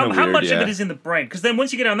 That's kind of weird, How much yeah. of it is in the brain? Because then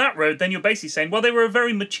once you get down that road, then you're basically saying, well, they were a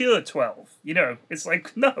very mature 12. You know, it's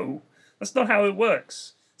like, no, that's not how it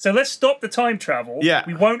works. So let's stop the time travel. Yeah.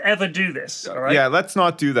 We won't ever do this, all right? Yeah, let's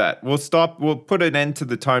not do that. We'll stop. We'll put an end to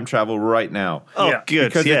the time travel right now. Oh, Yeah. good.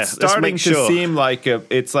 Because yeah, it's starting let's to make sure. seem like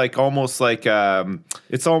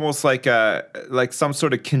like some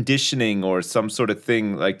sort of conditioning or some sort of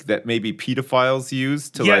thing like that maybe pedophiles use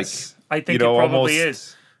to Yes, I think it probably almost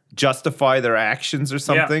is. justify their actions or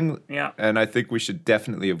something. Yeah. And I think we should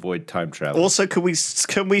definitely avoid time travel. Also, can we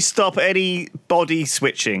stop any body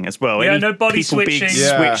switching as well? Yeah, Any no body people being switching.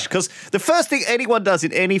 Yeah. switched. Because the first thing anyone does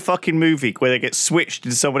in any fucking movie where they get switched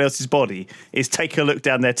into someone else's body is take a look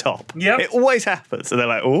down their top. Yep. It always happens. And they're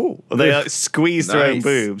like, oh. And they like, squeeze their own Nice.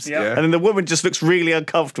 boobs. Yeah. And then the woman just looks really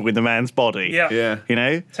uncomfortable in the man's body. Yeah. Yeah. You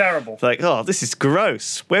know? Terrible. It's like, oh, this is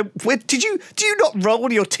gross. Where do you not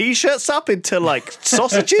roll your t-shirts up into like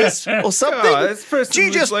sausages or something? God, this person Do you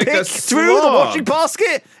looks just like a pick through the slob. washing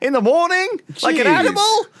basket in the morning like an Jeez.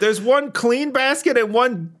 animal? There's one clean basket and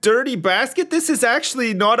one dirty basket. This is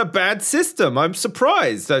actually not a bad system. I'm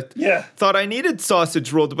surprised. I thought I needed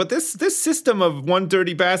sausage rolled, but this system of one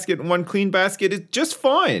dirty basket and one clean basket is just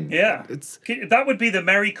fine. Yeah. That would be the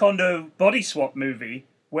Mary Kondo body swap movie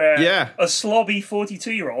where a slobby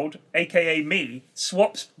 42-year-old, a.k.a. me,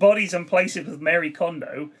 swaps bodies and places with Mary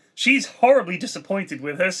Kondo. She's horribly disappointed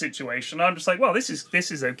with her situation. I'm just like, well, this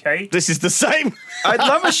is okay. This is the same. I'd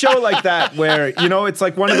love a show like that where, it's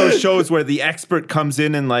like one of those shows where the expert comes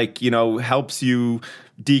in and like, helps you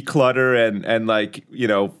declutter and like,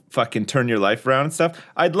 fucking turn your life around and stuff.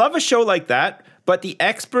 I'd love a show like that, but the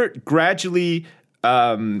expert gradually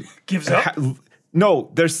gives up.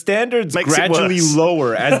 No, their standards Makes it gradually worse.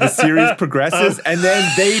 lower as the series progresses, and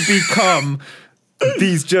then they become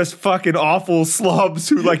these just fucking awful slobs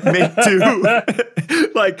who like make do.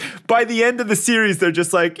 Like by the end of the series, they're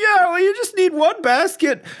just like, yeah, well, you just need one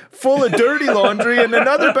basket full of dirty laundry and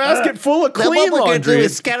another basket full of clean What we're going to do laundry.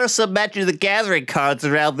 is scatter some Magic the Gathering cards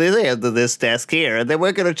around this end of this desk here, and then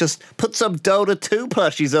we're going to just put some Dota 2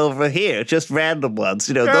 plushies over here, just random ones.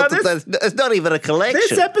 It's not even a collection.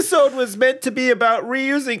 This episode was meant to be about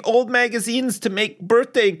reusing old magazines to make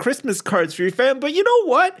birthday and Christmas cards for your family. But you know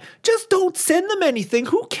what? Just don't send them anything.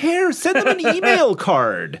 Who cares? Send them an email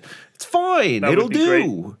card. It's fine. That It'll would be do.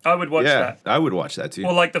 great. I would watch that. I would watch that too.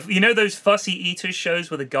 Or like those Fussy Eaters shows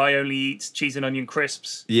where the guy only eats cheese and onion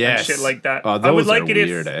crisps Yes. and shit like that. Oh, I would those like are it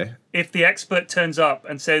weird, if the expert turns up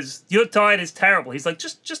and says, your diet is terrible. He's like,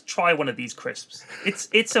 just try one of these crisps.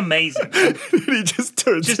 It's amazing. He just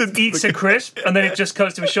turns Just eats a crisp, and then it just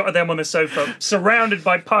goes to a shot of them on the sofa, surrounded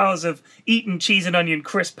by piles of eaten cheese and onion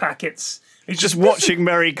crisp packets. He's just watching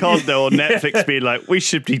Mary Kondo on Netflix being like, we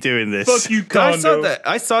should be doing this. Fuck you, Kondo.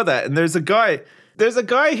 I saw that, and there's a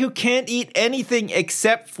guy who can't eat anything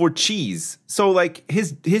except for cheese. So like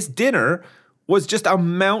his dinner was just a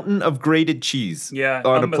mountain of grated cheese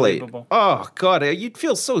on a plate. Oh god, you'd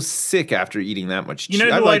feel so sick after eating that much cheese. You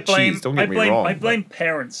know who I like I blame? cheese, don't get me wrong. I blame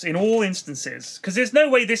parents in all instances, because there's no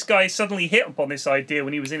way this guy suddenly hit upon this idea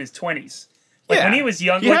when he was in his 20s. Like when he was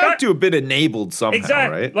young, you have to have been enabled somehow,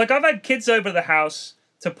 exactly. right? Like I've had kids over to the house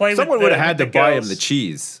to play with. Someone would have had to buy him girls. the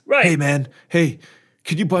cheese. Right? Hey man, hey,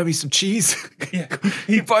 could you buy me some cheese? Yeah. Can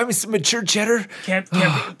you buy me some mature cheddar? Can't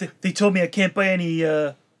they told me I can't buy any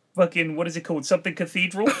fucking, what is it called? Something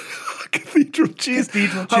cathedral? Cathedral cheese.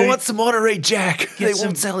 Cathedral I cheese. want some Monterey Jack. They some-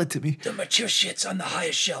 won't sell it to me. The mature shit's on the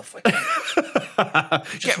highest shelf. I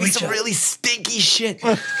can't. Get me reach some out. really stinky shit.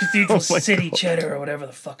 Cathedral City cheddar or whatever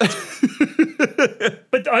the fuck.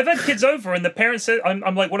 But I've had kids over and the parents say,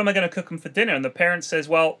 I'm like, what am I going to cook them for dinner? And the parent says,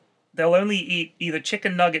 well, they'll only eat either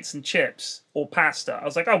chicken nuggets and chips or pasta. I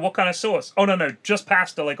was like, oh, what kind of sauce? Oh, no, just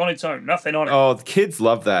pasta, like on its own, nothing on it. Oh, the kids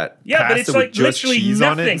love that. Yeah, Pasta but it's with like just literally cheese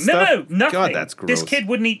on it nothing. and stuff. No, nothing. God, that's gross. This kid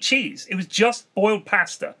wouldn't eat cheese. It was just boiled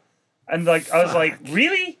pasta. And like, I was like,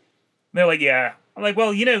 really? And they're like, yeah. I'm like,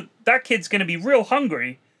 well, that kid's going to be real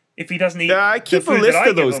hungry if he doesn't eat. Yeah, I keep the a food list that I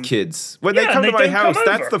of give those him. kids. When Yeah, they come and to they my don't come house,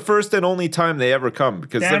 that's over. the first and only time they ever come.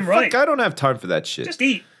 Because Damn they're, right. fuck, I don't have time for that shit. Just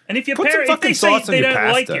eat. And if your Put some parent, if fucking they say sauce on they your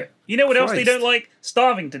don't like pasta. it, you know what else they Christ. don't like?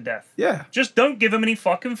 Starving to death. Yeah. Just don't give them any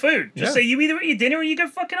fucking food. Just Yeah. say you either eat your dinner or you go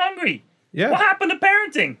fucking hungry. Yeah. What happened to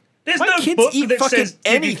parenting? There's My no kids book eat that fucking says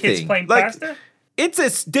give your kids anything. plain Like, pasta. It's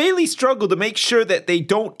a daily struggle to make sure that they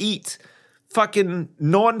don't eat fucking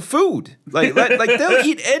non-food. Like they'll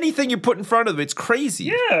eat anything you put in front of them. It's crazy.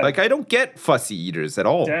 Yeah. Like I don't get fussy eaters at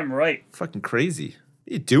all. Damn right. Fucking crazy.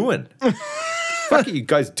 What are you doing? What are you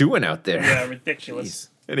guys doing out there? Yeah, ridiculous. Jeez.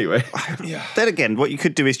 Anyway. Then again, what you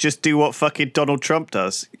could do is just do what fucking Donald Trump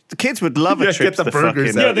does. The kids would love a trip get the to the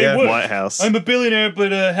burgers fucking out, yeah. White House. I'm a billionaire,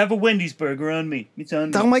 but have a Wendy's burger on me. It's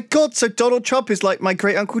on me. Oh my God, so Donald Trump is like my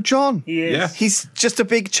great Uncle John. He is. Yeah. He's just a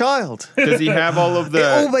big child. Does he have all of the... It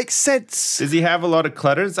all makes sense. Does he have a lot of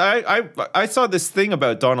clutters? I saw this thing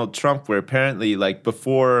about Donald Trump where apparently, like,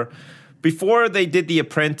 before they did The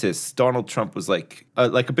Apprentice, Donald Trump was like a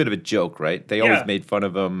bit of a joke, right? They always made fun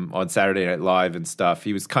of him on Saturday Night Live and stuff.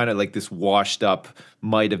 He was kind of like this washed up,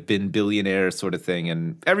 might have been billionaire sort of thing,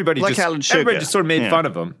 and everybody Like Alan Sugar. everybody just sort of made fun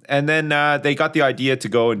of him. And then they got the idea to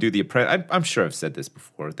go and do The Apprentice. I'm sure I've said this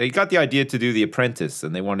before. They got the idea to do The Apprentice,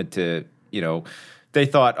 and they wanted to, they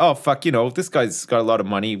thought, oh, fuck, this guy's got a lot of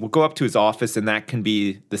money. We'll go up to his office and that can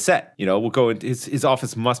be the set. We'll go into his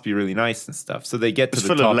office must be really nice and stuff. So they get to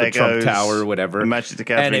the top of Trump Tower or whatever. Magic the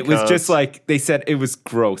Gathering and it was cards. just like, they said it was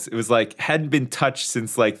gross. It was like, hadn't been touched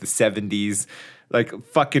since like the 70s. Like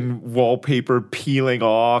fucking wallpaper peeling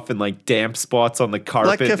off and like damp spots on the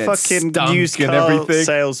carpet. Like a and fucking stunk used and car everything.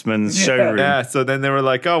 salesman's showroom. Yeah, so then they were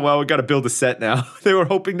like, oh, well, we got to build a set now. They were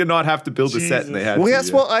hoping to not have to build a set, and they had Well, to.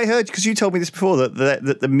 that's what I heard, because you told me this before,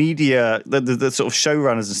 that the media, the sort of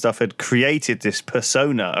showrunners and stuff had created this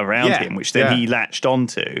persona around him, which then he latched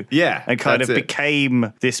onto. Yeah, and kind that's of it.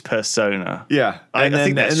 became this persona. Yeah, I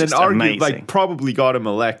think that's just argued, amazing. like, probably got him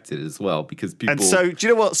elected as well, because people... And so, do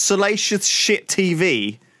you know what? Salacious shit TV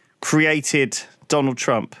created Donald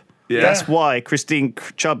Trump. Yeah. That's why Christine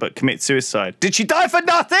Chubbuck committed suicide. Did she die for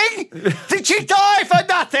nothing? Did she die for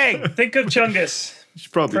nothing? Think of Chungus. She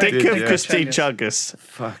probably Think did, of yeah. Christine Chungus.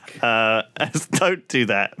 Fuck. Don't do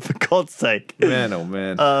that, for God's sake. Man, oh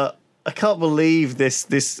man. I can't believe this.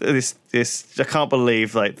 I can't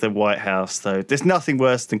believe like the White House though. There's nothing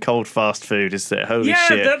worse than cold fast food, is there? Holy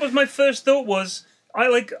shit! Yeah, that was my first thought.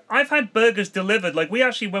 I've had burgers delivered. Like we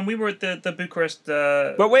actually, when we were at the Bucharest.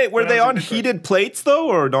 But wait, were they on heated plates though,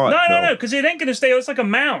 or not? No, because it ain't gonna stay. It's like a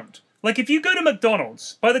mound. Like if you go to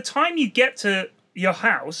McDonald's, by the time you get to your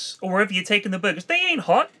house or wherever you're taking the burgers, they ain't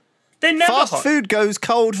hot. They're never hot. Fast food goes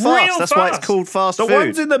cold fast. Real That's why it's fast. called fast The food.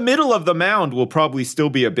 ones in the middle of the mound will probably still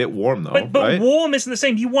be a bit warm though, But right? warm isn't the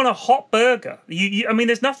same. You want a hot burger. I mean,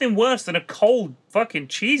 there's nothing worse than a cold fucking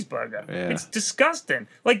cheeseburger. Yeah. It's disgusting.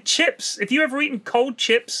 Like chips. If you ever eaten cold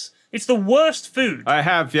chips, it's the worst food. I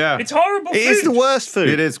have, yeah. It's horrible It food. is the worst food.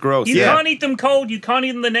 It is gross. You yeah. can't eat them cold. You can't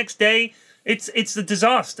eat them the next day. It's a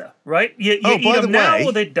disaster, right? You Oh, eat by the them now way,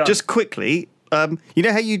 or they're done. just quickly, you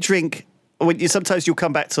know how you drink. Sometimes you'll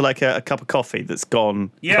come back to like a cup of coffee that's gone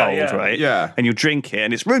cold, right? Yeah. And you'll drink it,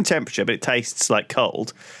 and it's room temperature, but it tastes like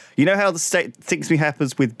cold. You know how the things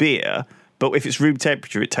happens with beer, but if it's room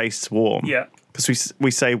temperature, it tastes warm. Yeah. Because we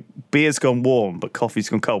say beer's gone warm, but coffee's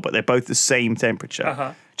gone cold, but they're both the same temperature.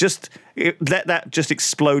 Uh-huh. Let that just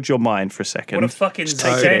explode your mind for a second. What a fucking Just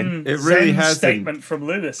take it in. zen, It really zen hasn't. statement from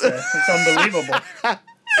Lewis there. It's unbelievable.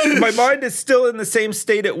 My mind is still in the same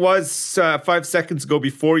state it was 5 seconds ago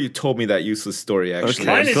before you told me that useless story, actually. Okay.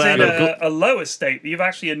 Mine is glad in I'm a lower state. You've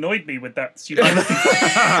actually annoyed me with that.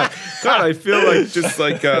 God, I feel like just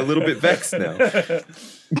like a little bit vexed now.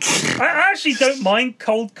 I actually don't mind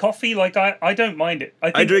cold coffee. Like I don't mind it.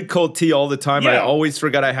 I drink cold tea all the time. I Yeah. always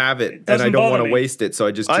forget I have it, and doesn't I don't bother want to me. waste it, so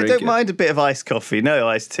I just I drink don't it. mind a bit of iced coffee. No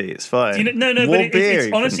iced tea. It's fine. No, Warm but beer it's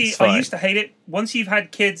even, honestly, it's fine. I used to hate it. Once you've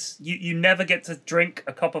had kids, you never get to drink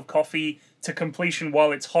a cup of coffee to completion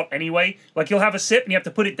while it's hot anyway. Like you'll have a sip and you have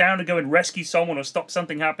to put it down to go and rescue someone or stop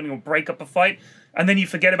something happening or break up a fight, and then you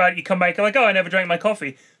forget about it. You come back, you're like, oh, I never drank my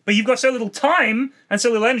coffee. But you've got so little time and so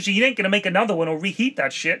little energy, you ain't going to make another one or reheat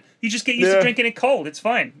that shit. You just get used to drinking it cold. It's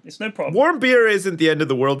fine. It's no problem. Warm beer isn't the end of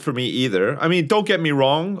the world for me either. I mean, don't get me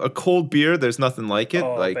wrong. A cold beer, there's nothing like it.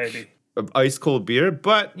 Oh, like baby. Ice cold beer.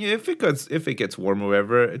 But yeah, if it gets warm or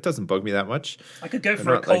whatever, it doesn't bug me that much. I could go I'm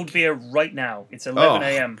for a not, cold like- beer right now. It's 11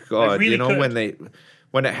 a.m. I God, really you know could.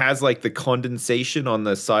 when it has like the condensation on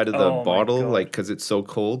the side of the Oh, my bottle, God. like because it's so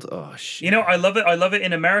cold. Oh shit! You know, I love it. I love it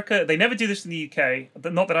in America. They never do this in the UK,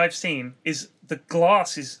 but not that I've seen. Is the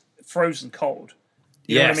glass is frozen cold?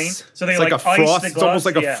 You know what I mean? So they it's like a ice frost. the It's almost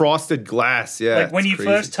glass, like a yeah. frosted glass. Yeah. Like when it's you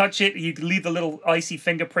crazy. first touch it, you leave the little icy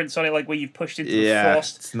fingerprints on it, like where you've pushed into the Yeah,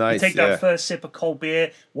 frost. it's nice, You take yeah. that first sip of cold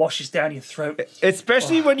beer, washes down your throat.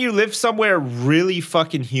 Especially when you live somewhere really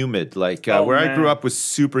fucking humid. Like where I grew man. up was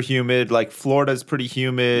super humid. Like Florida's pretty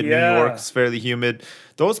humid. Yeah. New York's fairly humid.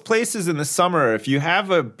 Those places in the summer, if you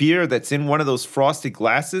have a beer that's in one of those frosted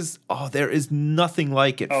glasses, oh, there is nothing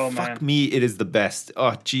like it. Oh, Fuck man. me, it is the best.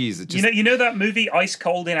 Oh, jeez. It just, You know that movie Ice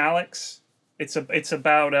Cold in Alex? It's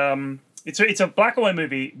about it's a black and white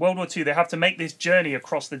movie, World War II. They have to make this journey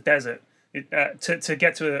across the desert to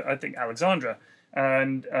get to I think Alexandria,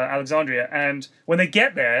 and Alexandria. And when they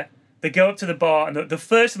get there, they go up to the bar, and the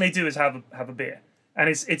first thing they do is have a beer. And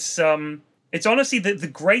it's honestly the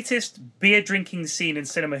greatest beer drinking scene in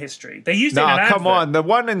cinema history. They used it in an advert. Come on. The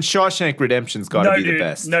one in Shawshank Redemption's got to be the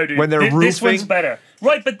best. No, dude. When they're roofing. This one's better.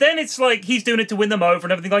 Right, but then it's like he's doing it to win them over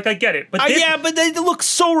and everything. Like, I get it. But but they look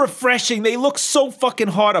so refreshing. They look so fucking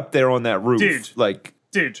hot up there on that roof.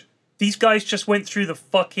 Dude, these guys just went through the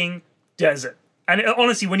fucking desert. And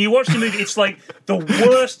honestly, when you watch the movie, it's like the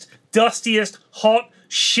worst, dustiest, hot,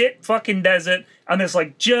 shit fucking desert. And there's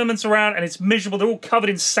like Germans around, and it's miserable. They're all covered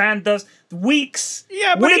in sand dust. Weeks.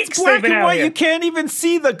 Yeah, but it's black and white. You can't even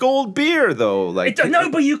see the gold beer, though. No,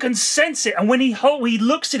 but you can sense it. And when he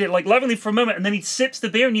looks at it like lovingly for a moment, and then he sips the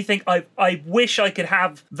beer, and you think, I wish I could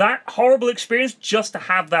have that horrible experience just to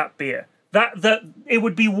have that beer. That it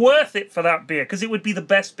would be worth it for that beer, because it would be the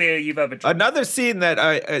best beer you've ever drank. Another scene that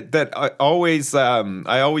I always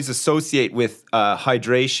associate with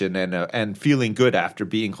hydration and feeling good after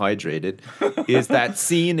being hydrated is that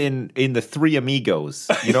scene in the Three Amigos.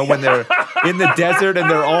 You know, when they're in the desert and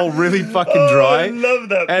they're all really fucking dry. I love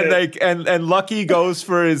that bit. And Lucky goes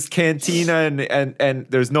for his cantina and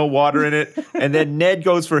there's no water in it, and then Ned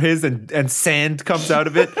goes for his and sand comes out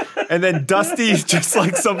of it, and then Dusty's just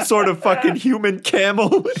like some sort of fucking human camel.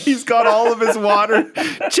 He's got all of his water.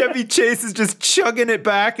 Chevy Chase is just chugging it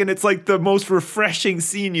back, and it's like the most refreshing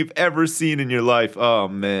scene you've ever seen in your life. Oh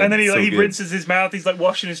man! And then he rinses his mouth. He's like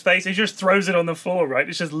washing his face. He just throws it on the floor. Right?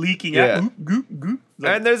 It's just leaking out. Goop, goop.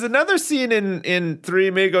 And there's another scene in Three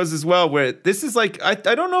Amigos as well where this is like I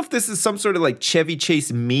don't know if this is some sort of like Chevy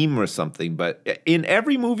Chase meme or something, but in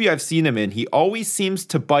every movie I've seen him in, he always seems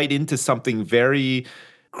to bite into something very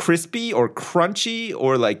crispy or crunchy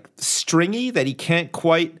or like stringy that he can't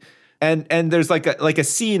quite. And there's like a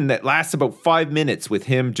scene that lasts about 5 minutes with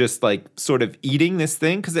him just like sort of eating this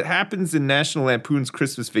thing, because it happens in National Lampoon's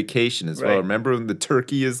Christmas Vacation as well. Remember when the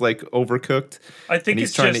turkey is like overcooked? I think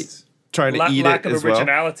he's it's trying to eat lack it of as well.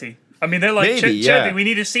 originality. I mean, they're like, Chevy, we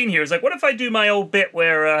need a scene here. It's like, what if I do my old bit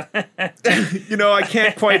where I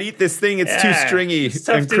can't quite eat this thing. It's too stringy it's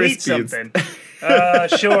tough and to crispy. Eat something.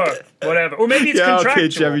 Sure, whatever. Or maybe it's contractual. Okay,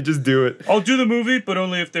 Chevy, just do it. I'll do the movie, but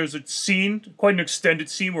only if there's a scene, quite an extended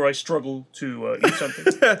scene where I struggle to eat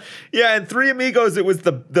something. Yeah, in Three Amigos, it was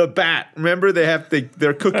the bat. Remember,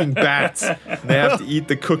 they're cooking bats. And they have to eat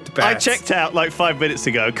the cooked bats. I checked out like 5 minutes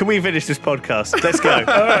ago. Can we finish this podcast? Let's go. All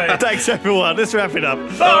right. Thanks, everyone. Let's wrap it up.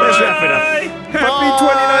 Bye. Let's wrap it up.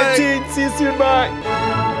 Happy 2019. See you soon. Bye.